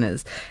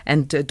vaginas?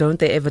 And don't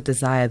they ever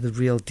desire the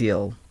real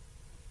deal?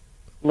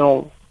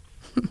 No.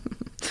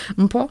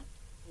 Mpho?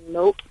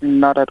 Nope,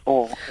 not at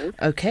all.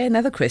 Okay,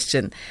 another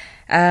question.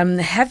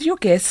 Have your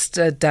guests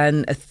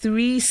done a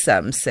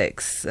threesome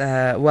sex?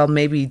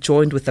 Maybe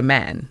joined with a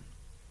man?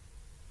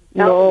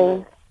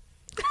 No.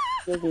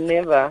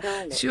 Never.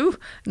 Sure.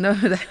 No.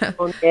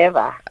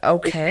 Never.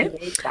 Okay.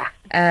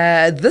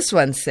 This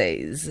one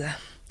says,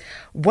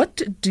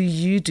 what do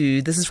you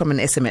do? This is from an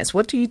SMS.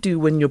 What do you do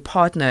when your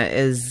partner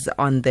is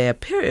on their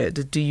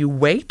period? Do you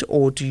wait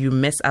or do you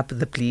mess up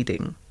the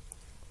bleeding?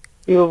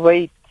 You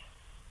wait.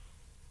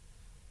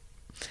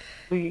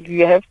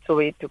 You have to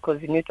wait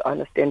because you need to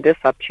understand these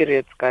are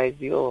periods, guys.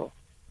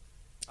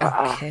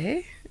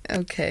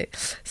 Okay.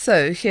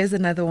 So here's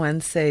another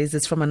one, says,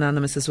 it's from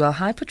Anonymous as well.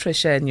 Hi,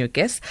 Patricia and your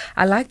guests.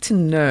 I like to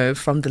know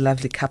from the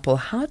lovely couple,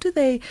 how do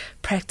they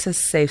practice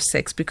safe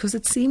sex? Because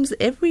it seems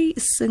every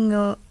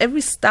style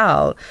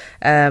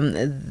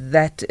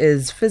that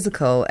is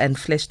physical and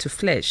flesh to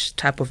flesh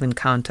type of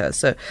encounter.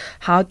 So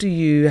how do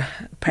you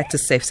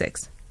practice safe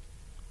sex?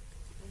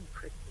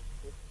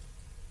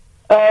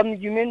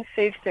 You mean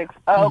safe sex?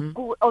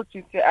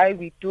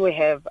 We do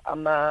have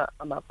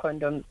a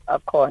condom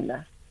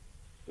corner,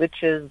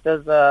 which is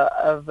there's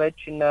a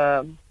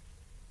vaginal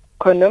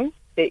condom.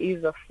 There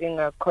is a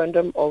finger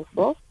condom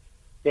also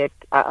that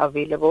are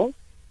available.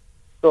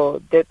 So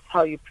that's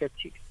how you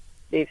practice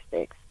safe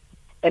sex.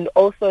 And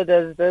also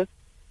there's this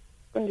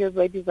when your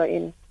ladies are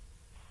in.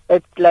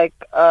 It's like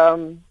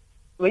when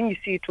you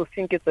see it, you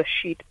think it's a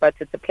sheet, but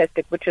it's a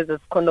plastic, which is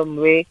this condom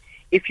where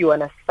if you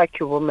wanna suck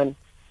your woman,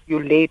 you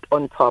lay it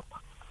on top.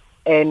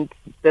 And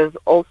there's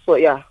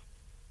also,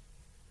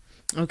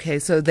 Okay,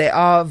 so there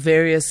are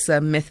various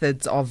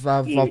methods of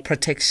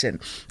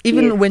protection.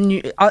 Even when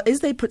you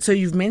so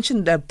you've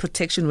mentioned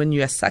protection when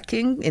you are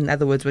sucking. In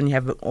other words, when you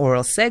have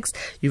oral sex.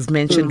 You've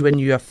mentioned when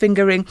you are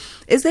fingering.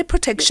 Is there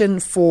protection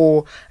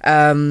for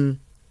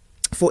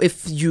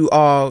if you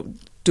are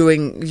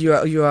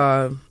you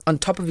are on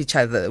top of each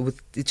other with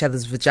each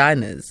other's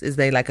vaginas? Is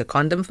there like a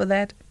condom for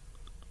that?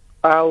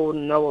 Oh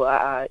no,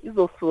 it's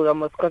also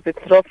almost because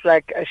it's not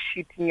like a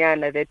sheet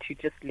nyana that you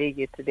just lay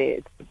it there.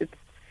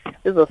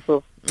 It's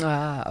also.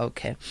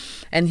 Okay.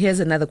 And here's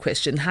another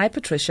question. Hi,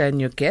 Patricia and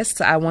your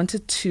guests. I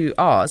wanted to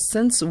ask,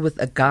 since with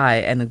a guy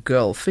and a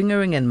girl,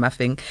 fingering and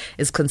muffing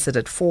is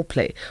considered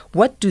foreplay,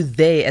 what do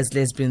they as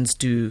lesbians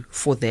do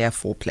for their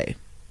foreplay?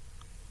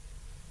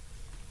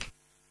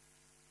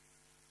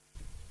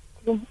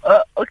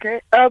 Okay.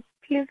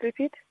 Please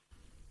repeat.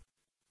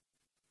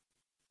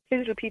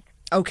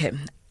 Okay.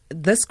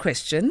 This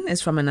question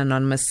is from an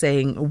anonymous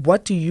saying,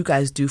 what do you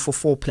guys do for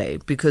foreplay?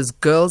 Because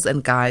girls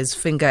and guys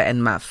finger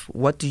and muff.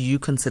 What do you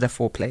consider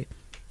foreplay?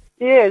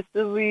 Yes,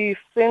 we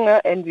finger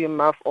and we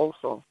muff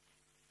also.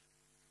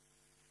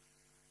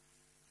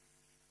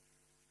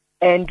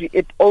 And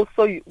it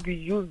also, we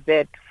use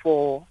that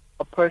for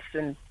a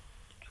person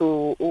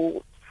for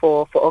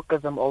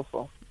orgasm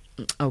also.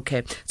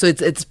 Okay. So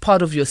it's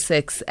part of your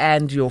sex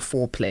and your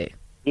foreplay.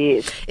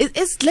 Yes.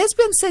 Is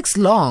lesbian sex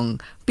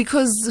long?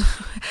 Because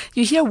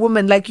you hear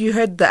women, like you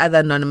heard the other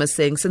anonymous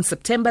saying, since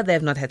September they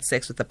have not had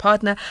sex with a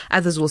partner.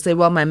 Others will say,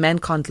 well, my man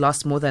can't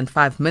last more than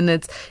 5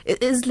 minutes.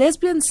 Is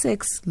lesbian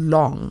sex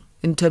long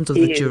in terms of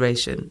the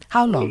duration?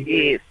 How long?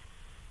 Yes.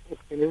 It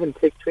can even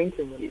take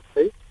 20 minutes,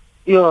 right?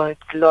 Yeah,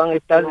 it's long.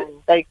 It doesn't,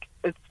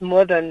 it's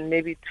more than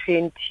maybe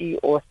 20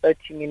 or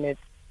 30 minutes.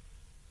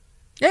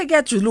 Yeah,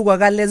 get you look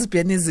at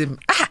lesbianism.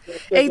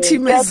 80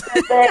 minutes.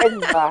 80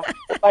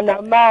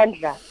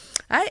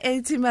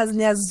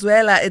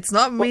 Nyazwela. It's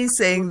not me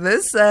saying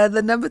this.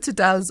 The number to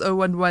dial is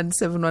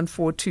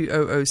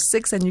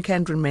 011-714-2006, and you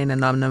can remain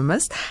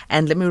anonymous.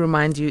 And let me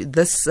remind you,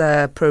 this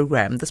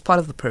program, this part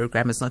of the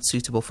program is not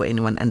suitable for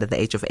anyone under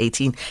the age of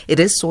 18. It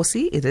is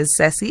saucy, it is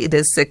sassy, it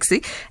is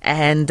sexy,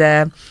 and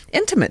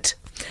intimate.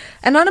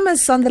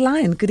 Anonymous on the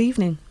line. Good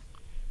evening.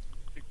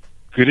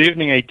 Good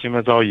evening,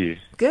 Atimas. How are you?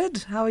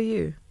 Good. How are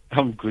you?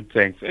 I'm good,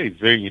 thanks. Hey,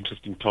 very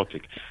interesting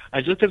topic.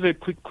 I just have a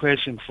quick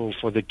question for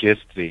the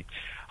guests there.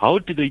 How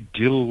do they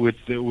deal with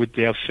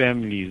their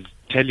families,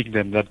 telling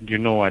them that, you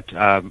know what,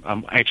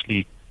 I'm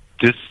actually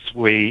this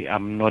way.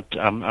 I'm not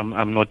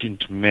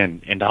into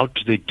men. And how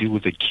do they deal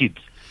with the kids,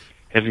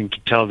 having to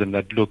tell them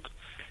that, look,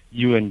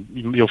 you and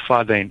your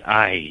father and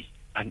I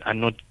are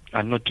not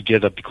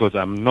together because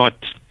I'm not,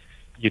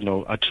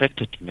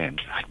 attracted to men.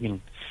 I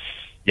mean.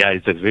 Yeah,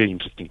 it's a very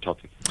interesting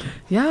topic.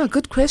 Yeah,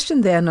 good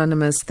question there,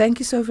 Anonymous. Thank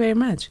you so very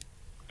much.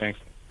 Thanks.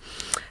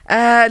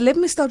 Let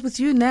me start with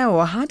you now.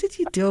 How did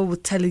you deal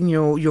with telling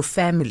your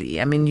family?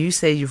 I mean, you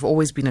say you've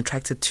always been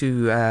attracted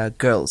to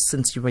girls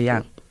since you were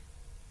young.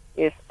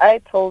 Yes, I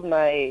told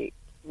I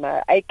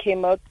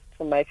came out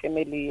to my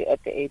family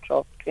at the age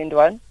of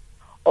 21,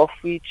 of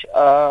which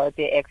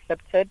they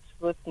accepted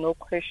with no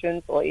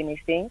questions or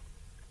anything.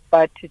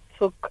 But it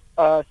took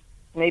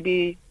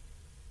maybe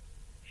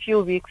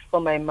few weeks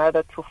for my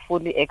mother to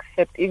fully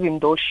accept, even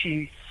though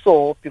she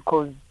saw,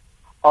 because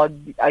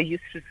I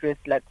used to dress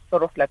like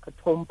sort of like a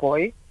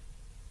tomboy,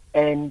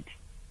 and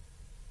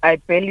I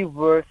barely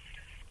wore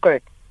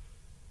skirts.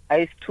 I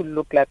used to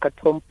look like a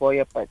tomboy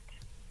a bit,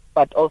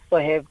 but also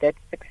have that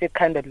sexy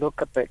kind of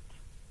look a bit.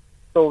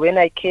 So when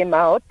I came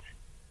out,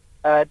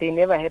 they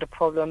never had a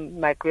problem.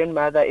 My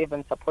grandmother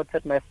even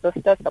supported my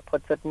sister,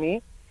 supported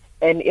me,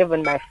 and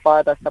even my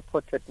father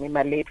supported me.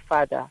 My late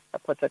father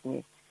supported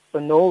me. So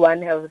no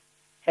one has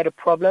had a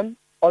problem.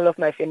 All of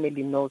my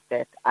family knows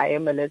that I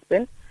am a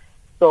lesbian.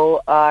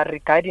 So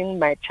regarding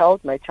my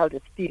child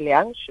is still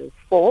young. She's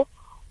 4,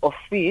 of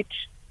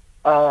which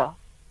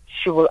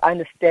she will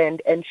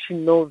understand, and she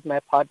knows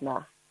my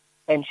partner,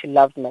 and she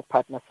loves my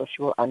partner, so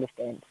she will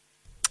understand.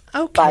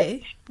 Okay. But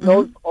she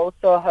knows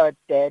also her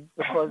dad,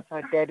 because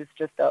her dad is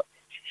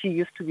he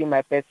used to be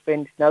my best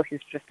friend. Now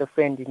he's just a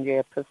friend and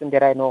a person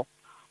that I know,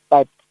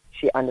 but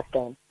she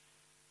understands.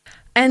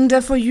 And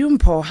for you,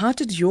 Mpho, how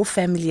did your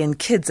family and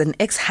kids and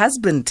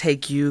ex-husband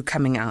take you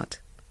coming out?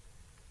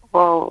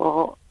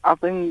 Well, I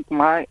think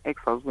my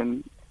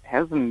ex-husband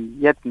hasn't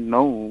yet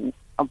known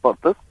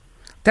about this.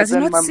 Does he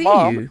not see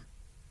you?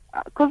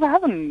 Because I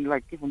haven't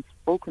even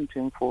spoken to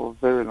him for a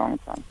very long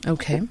time.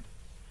 Okay.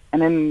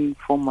 And then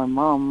for my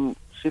mom,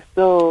 she's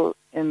still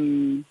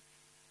asking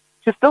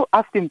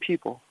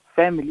people,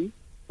 family,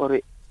 or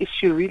is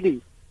she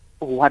really,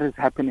 what is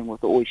happening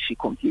with her, or is she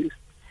confused?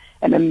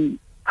 And then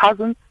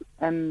cousins,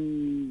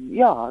 and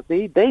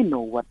they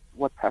know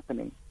what's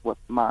happening with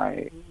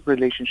my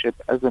relationship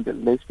as a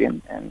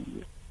lesbian.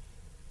 And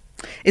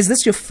is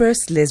this your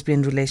first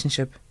lesbian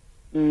relationship?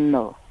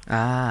 No.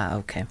 Ah,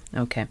 okay.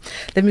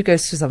 Let me go to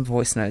some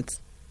voice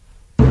notes.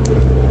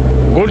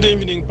 Good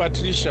evening,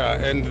 Patricia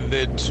and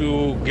the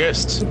 2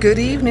 guests. Good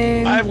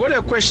evening. I've got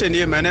a question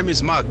here. My name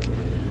is Mark.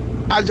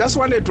 I just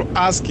wanted to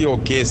ask your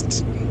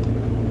guest,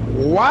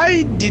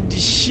 why did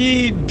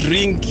she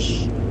drink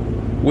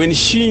when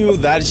she knew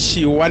that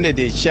she wanted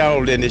a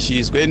child and she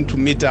is going to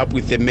meet up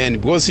with a man,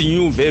 because she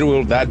knew very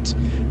well that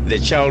the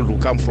child will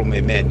come from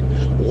a man?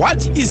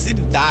 What is it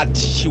that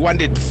she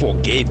wanted to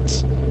forget,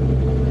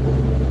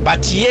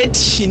 but yet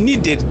she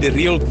needed the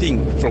real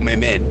thing from a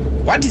man?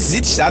 What is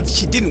it that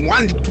she didn't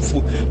want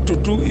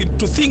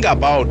to think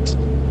about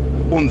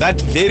on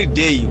that very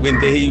day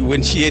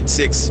when she had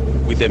sex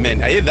with a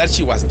man? I heard that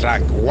she was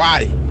drunk.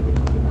 Why?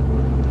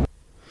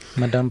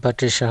 Madam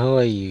Patricia, how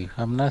are you?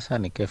 I'm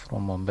Nathan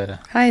from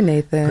Mombera. Hi,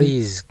 Nathan.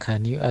 Please,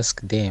 can you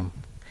ask them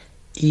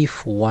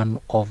if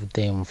one of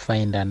them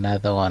find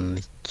another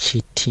one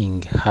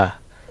cheating her,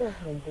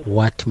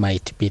 what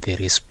might be the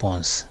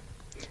response?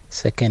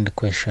 Second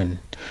question,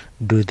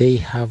 do they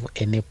have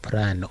any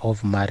plan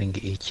of marrying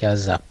each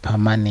other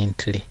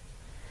permanently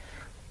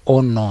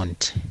or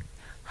not?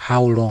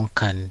 How long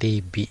can they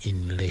be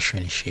in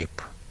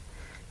relationship?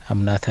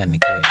 I'm Nathan.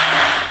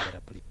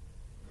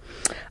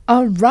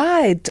 All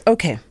right.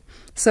 Okay.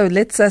 So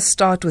let's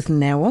start with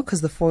Nawa,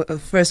 because the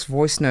first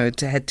voice note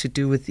had to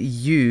do with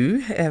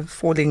you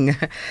falling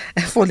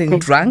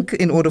drunk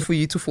in order for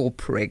you to fall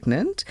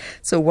pregnant.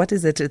 So what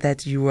is it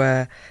that you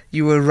were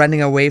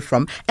running away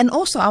from? And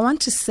also, I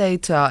want to say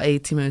to our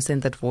A-teamer who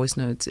sent that voice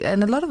note,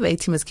 and a lot of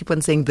A-teamers keep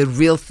on saying the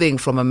real thing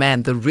from a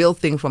man, the real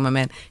thing from a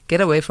man.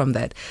 Get away from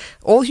that.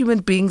 All human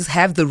beings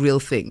have the real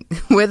thing,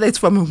 whether it's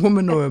from a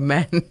woman or a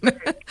man.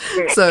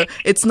 So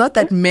it's not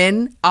that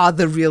men are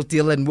the real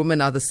deal and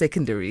women are the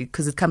secondary,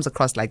 because it comes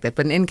across like that.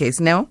 But in any case,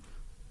 no.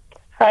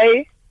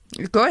 Hi.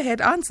 Go ahead,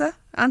 answer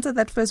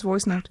that first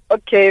voice note.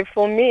 Okay,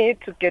 for me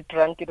to get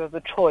drunk, it was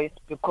a choice,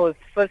 because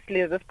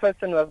firstly, this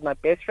person was my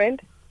best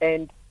friend,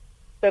 and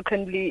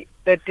secondly,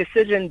 the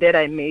decision that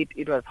I made,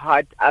 it was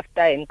hard after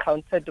I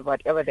encountered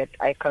whatever that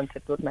I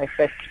encountered with my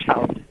first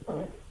child.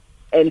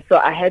 And so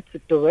I had to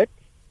do it.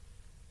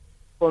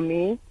 For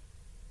me,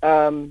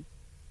 to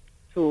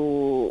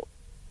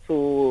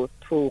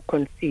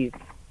conceive.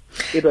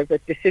 It was a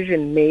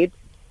decision made,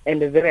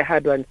 and a very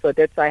hard one. So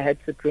that's why I had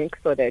to drink,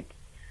 so that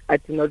I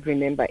do not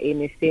remember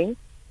anything.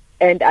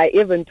 And I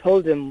even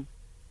told him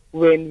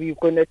when we were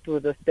going to do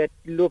this that,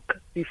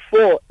 look,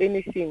 before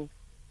anything,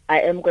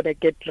 I am going to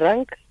get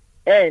drunk,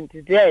 and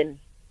then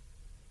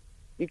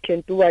we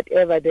can do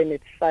whatever, then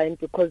it's fine,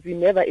 because we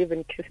never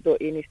even kissed or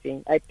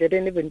anything. I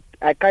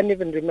can't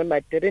even remember,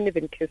 I didn't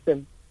even kiss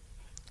him.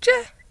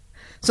 Yeah.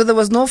 So there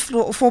was no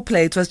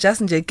foreplay, it was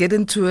just get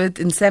into it,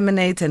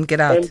 inseminate, and get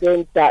out. And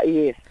then that,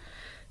 yes.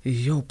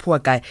 Yo, poor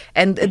guy.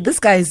 And this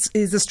guy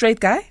is a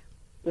straight guy?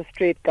 The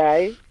straight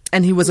guy.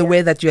 And he was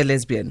aware that you're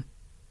lesbian?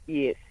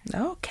 Yes.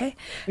 Okay.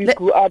 We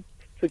grew up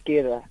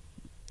together.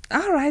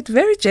 All right.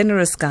 Very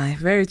generous guy.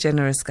 Very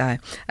generous guy.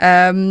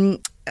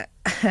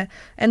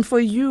 And for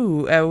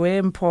you,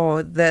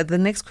 Mpho, the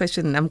next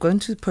question, I'm going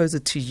to pose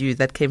it to you,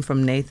 that came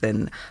from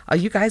Nathan. Are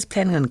you guys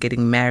planning on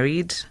getting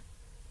married?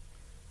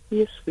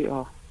 Yes, we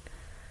are.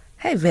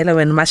 Hey, Velo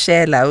and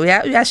Mashela,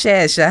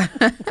 uyashesha.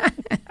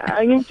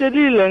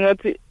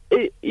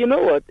 You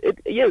know what?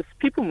 Yes,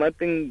 people might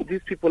think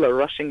these people are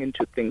rushing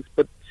into things,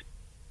 but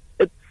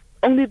it's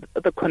only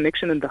the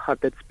connection in the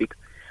heart that speaks.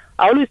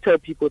 I always tell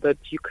people that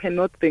you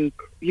cannot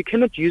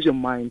use your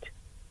mind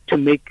to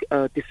make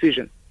a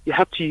decision. You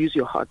have to use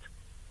your heart.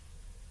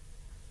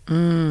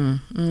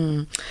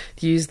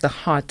 Use the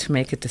heart to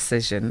make a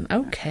decision.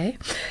 Okay.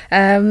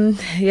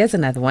 Here's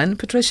another one.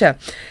 Patricia,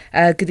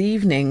 good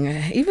evening.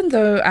 Even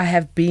though I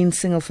have been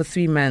single for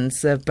 3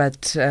 months,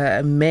 but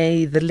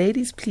may the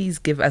ladies please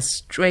give us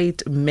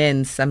straight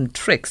men some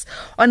tricks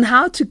on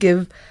how to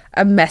give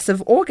a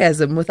massive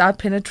orgasm without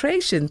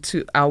penetration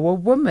to our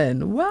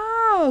woman?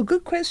 Wow,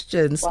 good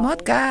question.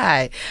 Smart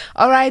guy.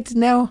 All right,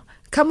 now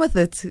come with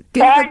it.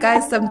 Give the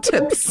guys some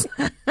tips.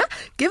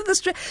 Give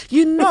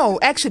the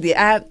actually,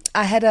 I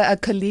had a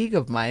colleague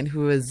of mine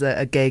who was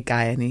a gay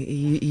guy, and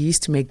he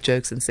used to make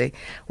jokes and say,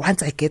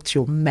 once I get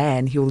your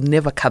man, he will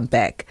never come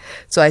back.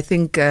 So I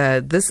think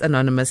this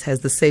anonymous has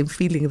the same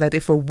feeling, that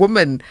if a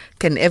woman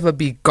can ever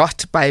be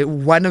got by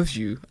one of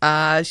you,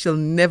 she'll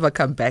never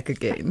come back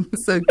again.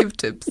 So give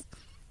tips.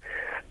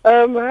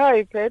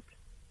 Hi, Pet.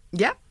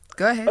 Yeah,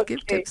 go ahead. Okay.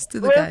 Give tips to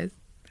the guys.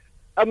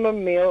 I'm a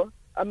male.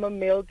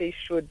 They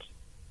should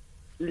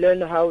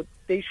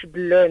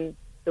learn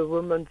the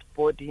woman's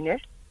body,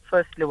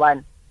 firstly,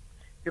 one,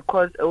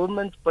 because a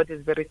woman's body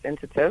is very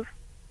sensitive,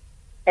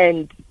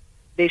 and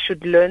they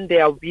should learn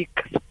their weak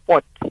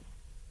spot.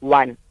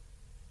 One,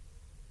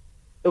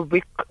 the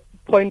weak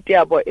point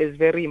is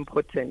very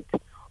important.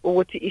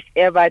 If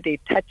ever they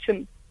touch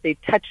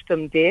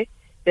them there,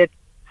 that's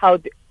how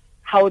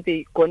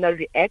they gonna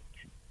react.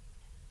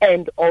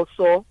 And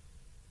also,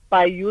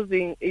 by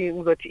using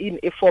in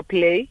a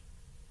foreplay,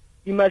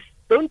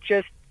 don't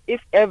just,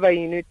 if ever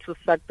you need to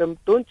suck them,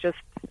 don't just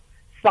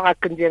suck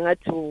and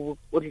to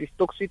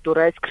stock sweet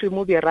or ice cream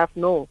will be rough.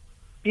 No,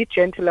 be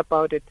gentle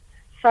about it.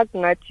 Suck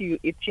not you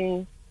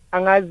eating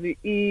angazi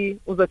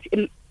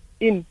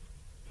in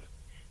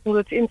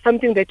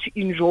something that you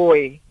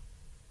enjoy.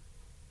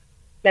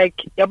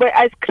 Like yabo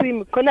ice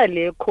cream kona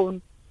le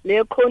cone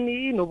no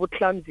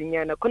butlamzi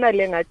nyana kona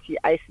le ngati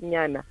ice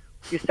nyana.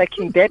 You're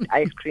sucking that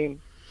ice cream.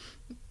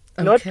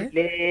 Okay. Not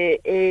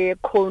the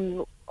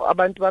cone.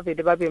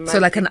 So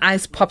like an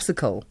ice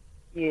popsicle.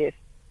 Yes.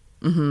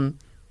 Mm-hmm.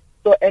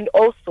 So, and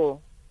also,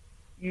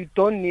 you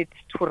don't need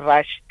to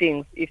rush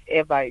things if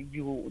ever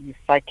you're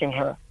sucking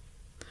her.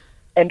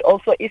 And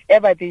also, if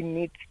ever they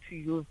need to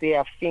use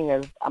their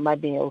fingers,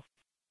 males,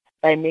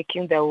 by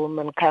making the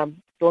woman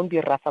come, don't be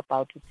rough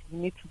about it. You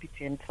need to be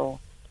gentle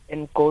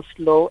and go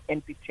slow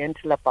and be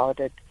gentle about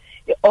it.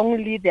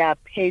 Only their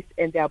pace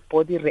and their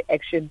body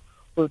reaction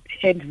will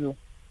tell you.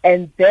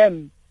 And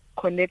them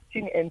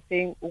connecting and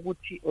saying,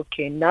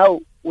 okay, now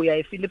we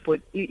are feeling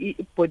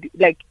body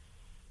like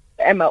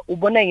Emma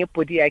ubona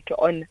body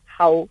on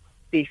how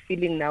they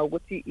feeling now.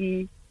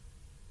 They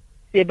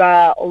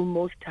are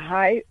almost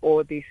high,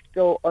 or they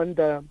still on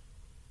the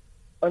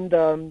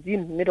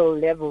middle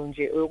level.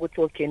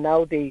 Okay,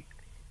 now they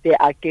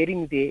are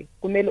getting there.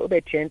 Kumele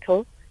be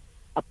gentle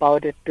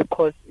about it,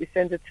 because it's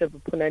sensitive.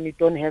 You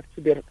don't have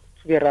to be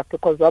rough,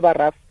 because when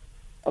rough,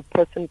 a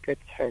person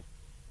gets hurt.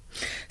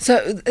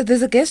 So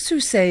there's a guest who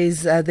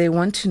says they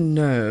want to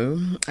know,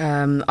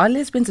 are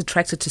lesbians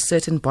attracted to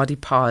certain body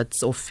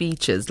parts or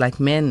features, like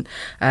men,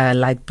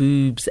 like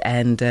boobs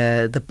and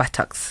the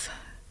buttocks?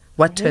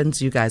 What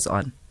turns you guys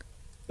on?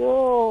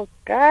 Oh,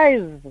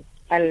 guys,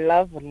 I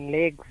love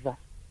legs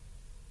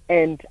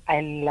and I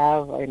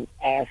love an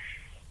ass.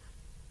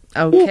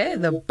 Okay,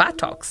 the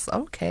buttocks.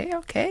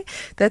 Okay.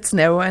 That's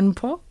narrow. And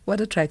Mpho, what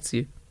attracts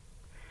you?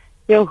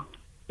 Yeah,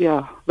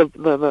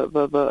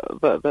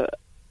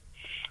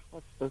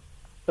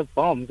 the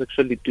bombs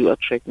actually do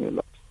attract me a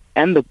lot,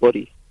 and the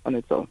body on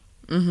its own.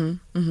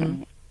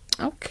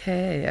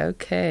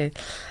 Okay.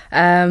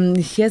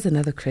 Here's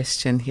another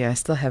question here. I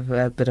still have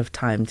a bit of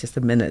time, just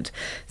a minute.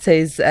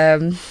 Says,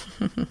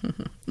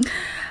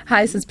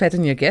 hi, says Pat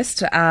and your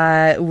guest.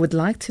 I would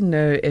like to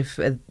know if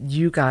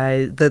you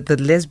guys, the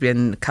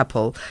lesbian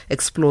couple,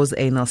 explores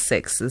anal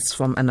sex. It's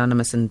from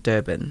Anonymous in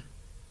Durban.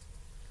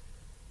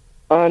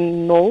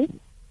 No,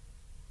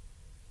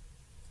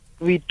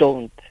 we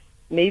don't.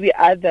 Maybe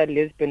other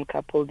lesbian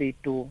couple, they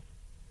do.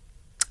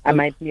 I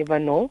might never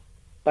know,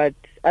 but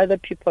other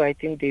people, I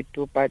think they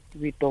do, but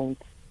we don't.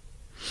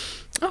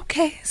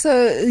 Okay,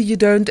 so you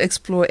don't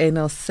explore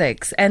anal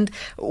sex. And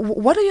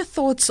what are your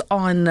thoughts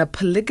on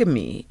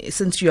polygamy,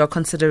 since you are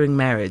considering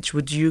marriage?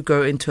 Would you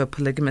go into a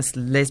polygamous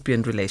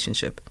lesbian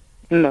relationship?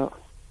 No.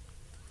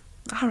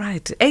 All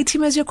right.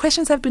 A-teamers, your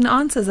questions have been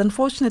answered.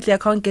 Unfortunately, I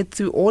can't get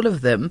through all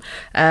of them.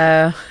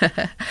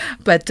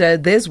 But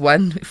there's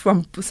one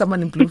from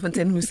someone in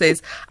Bloemfontein who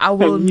says, I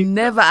will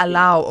never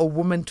allow a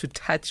woman to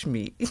touch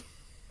me.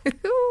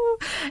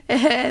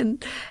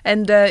 and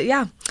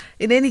yeah,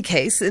 in any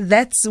case,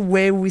 that's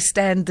where we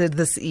stand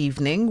this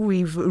evening.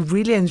 We've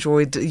really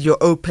enjoyed your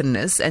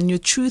openness and your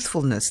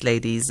truthfulness,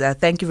 ladies.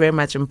 Thank you very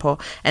much, Mpho,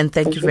 and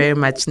thank you very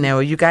much, Neo.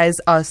 You guys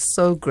are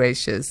so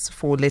gracious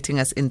for letting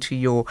us into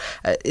your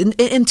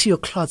into your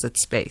closet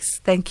space.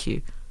 Thank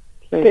you.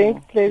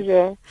 Thanks,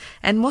 pleasure.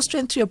 And more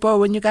strength to your bow.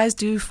 When you guys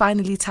do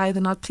finally tie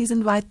the knot, please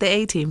invite the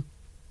A-team.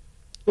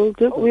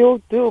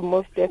 We'll do,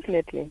 most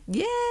definitely.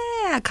 Yeah,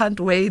 I can't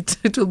wait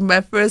to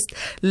my first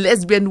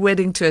lesbian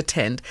wedding to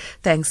attend.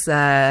 Thanks,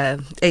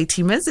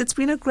 A-teamers. It's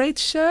been a great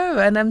show.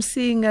 And I'm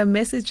seeing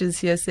messages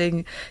here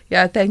saying,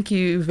 yeah, thank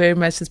you very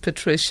much, Ms.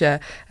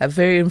 Patricia. A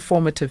very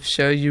informative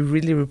show. You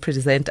really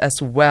represent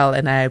us well,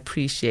 and I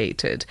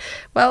appreciate it.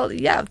 Well,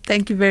 yeah,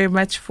 thank you very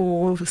much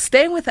for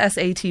staying with us,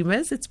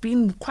 A-teamers. It's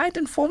been quite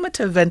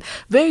informative and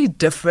very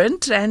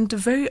different and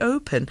very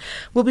open.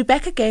 We'll be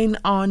back again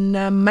on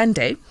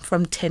Monday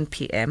from 10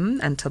 p.m.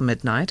 until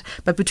midnight.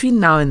 But between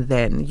now and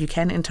then, you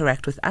can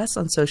interact with us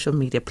on social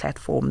media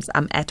platforms.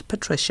 I'm at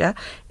Patricia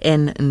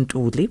N.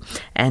 Nduli.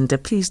 And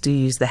please do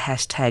use the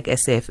hashtag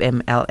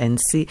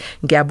SAFMLNC.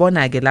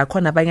 Ngiyabona ke la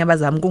khona abanye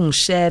abazama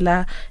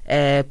ukungishela.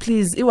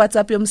 Please,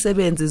 iWhatsApp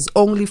yomsebenzi is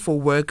only for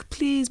work.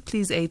 Please,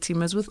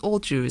 A-teamers, with all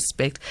due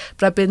respect.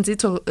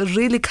 Brabenzito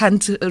really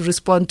can't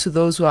respond to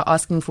those who are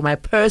asking for my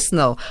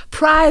personal,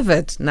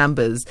 private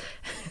numbers.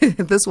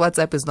 This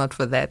WhatsApp is not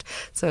for that.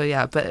 So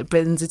yeah, but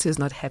Brabenzito is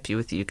not happy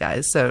with you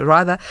guys. So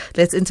rather,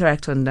 let's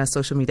interact on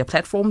social media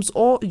platforms,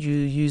 or you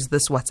use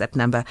this WhatsApp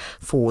number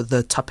for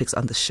the topics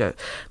on the show.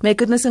 May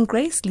goodness and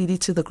grace lead you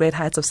to the great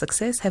heights of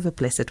success. Have a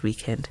blessed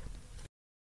weekend.